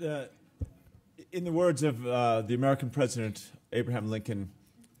 In the words of the American President Abraham Lincoln,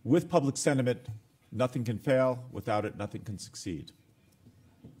 with public sentiment, nothing can fail. Without it, nothing can succeed.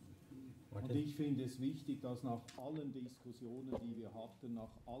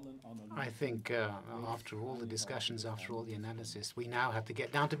 I think after all the discussions, after all the analysis, we now have to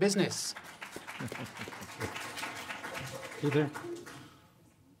get down to business. Peter?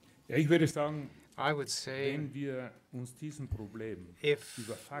 I would say if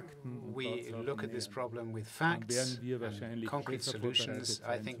we look at this problem with facts and concrete solutions,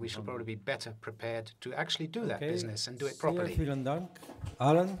 I think we should probably be better prepared to actually do that business and do it properly. Vielen Dank.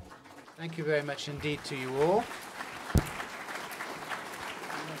 Alan? Thank you very much indeed to you all.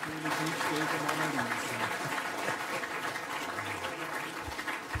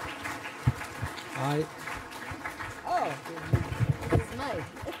 It's nice.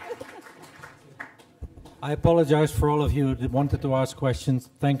 I apologize for all of you that wanted to ask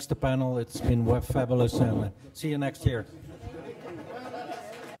questions. Thanks to panel. It's been fabulous, and see you next year.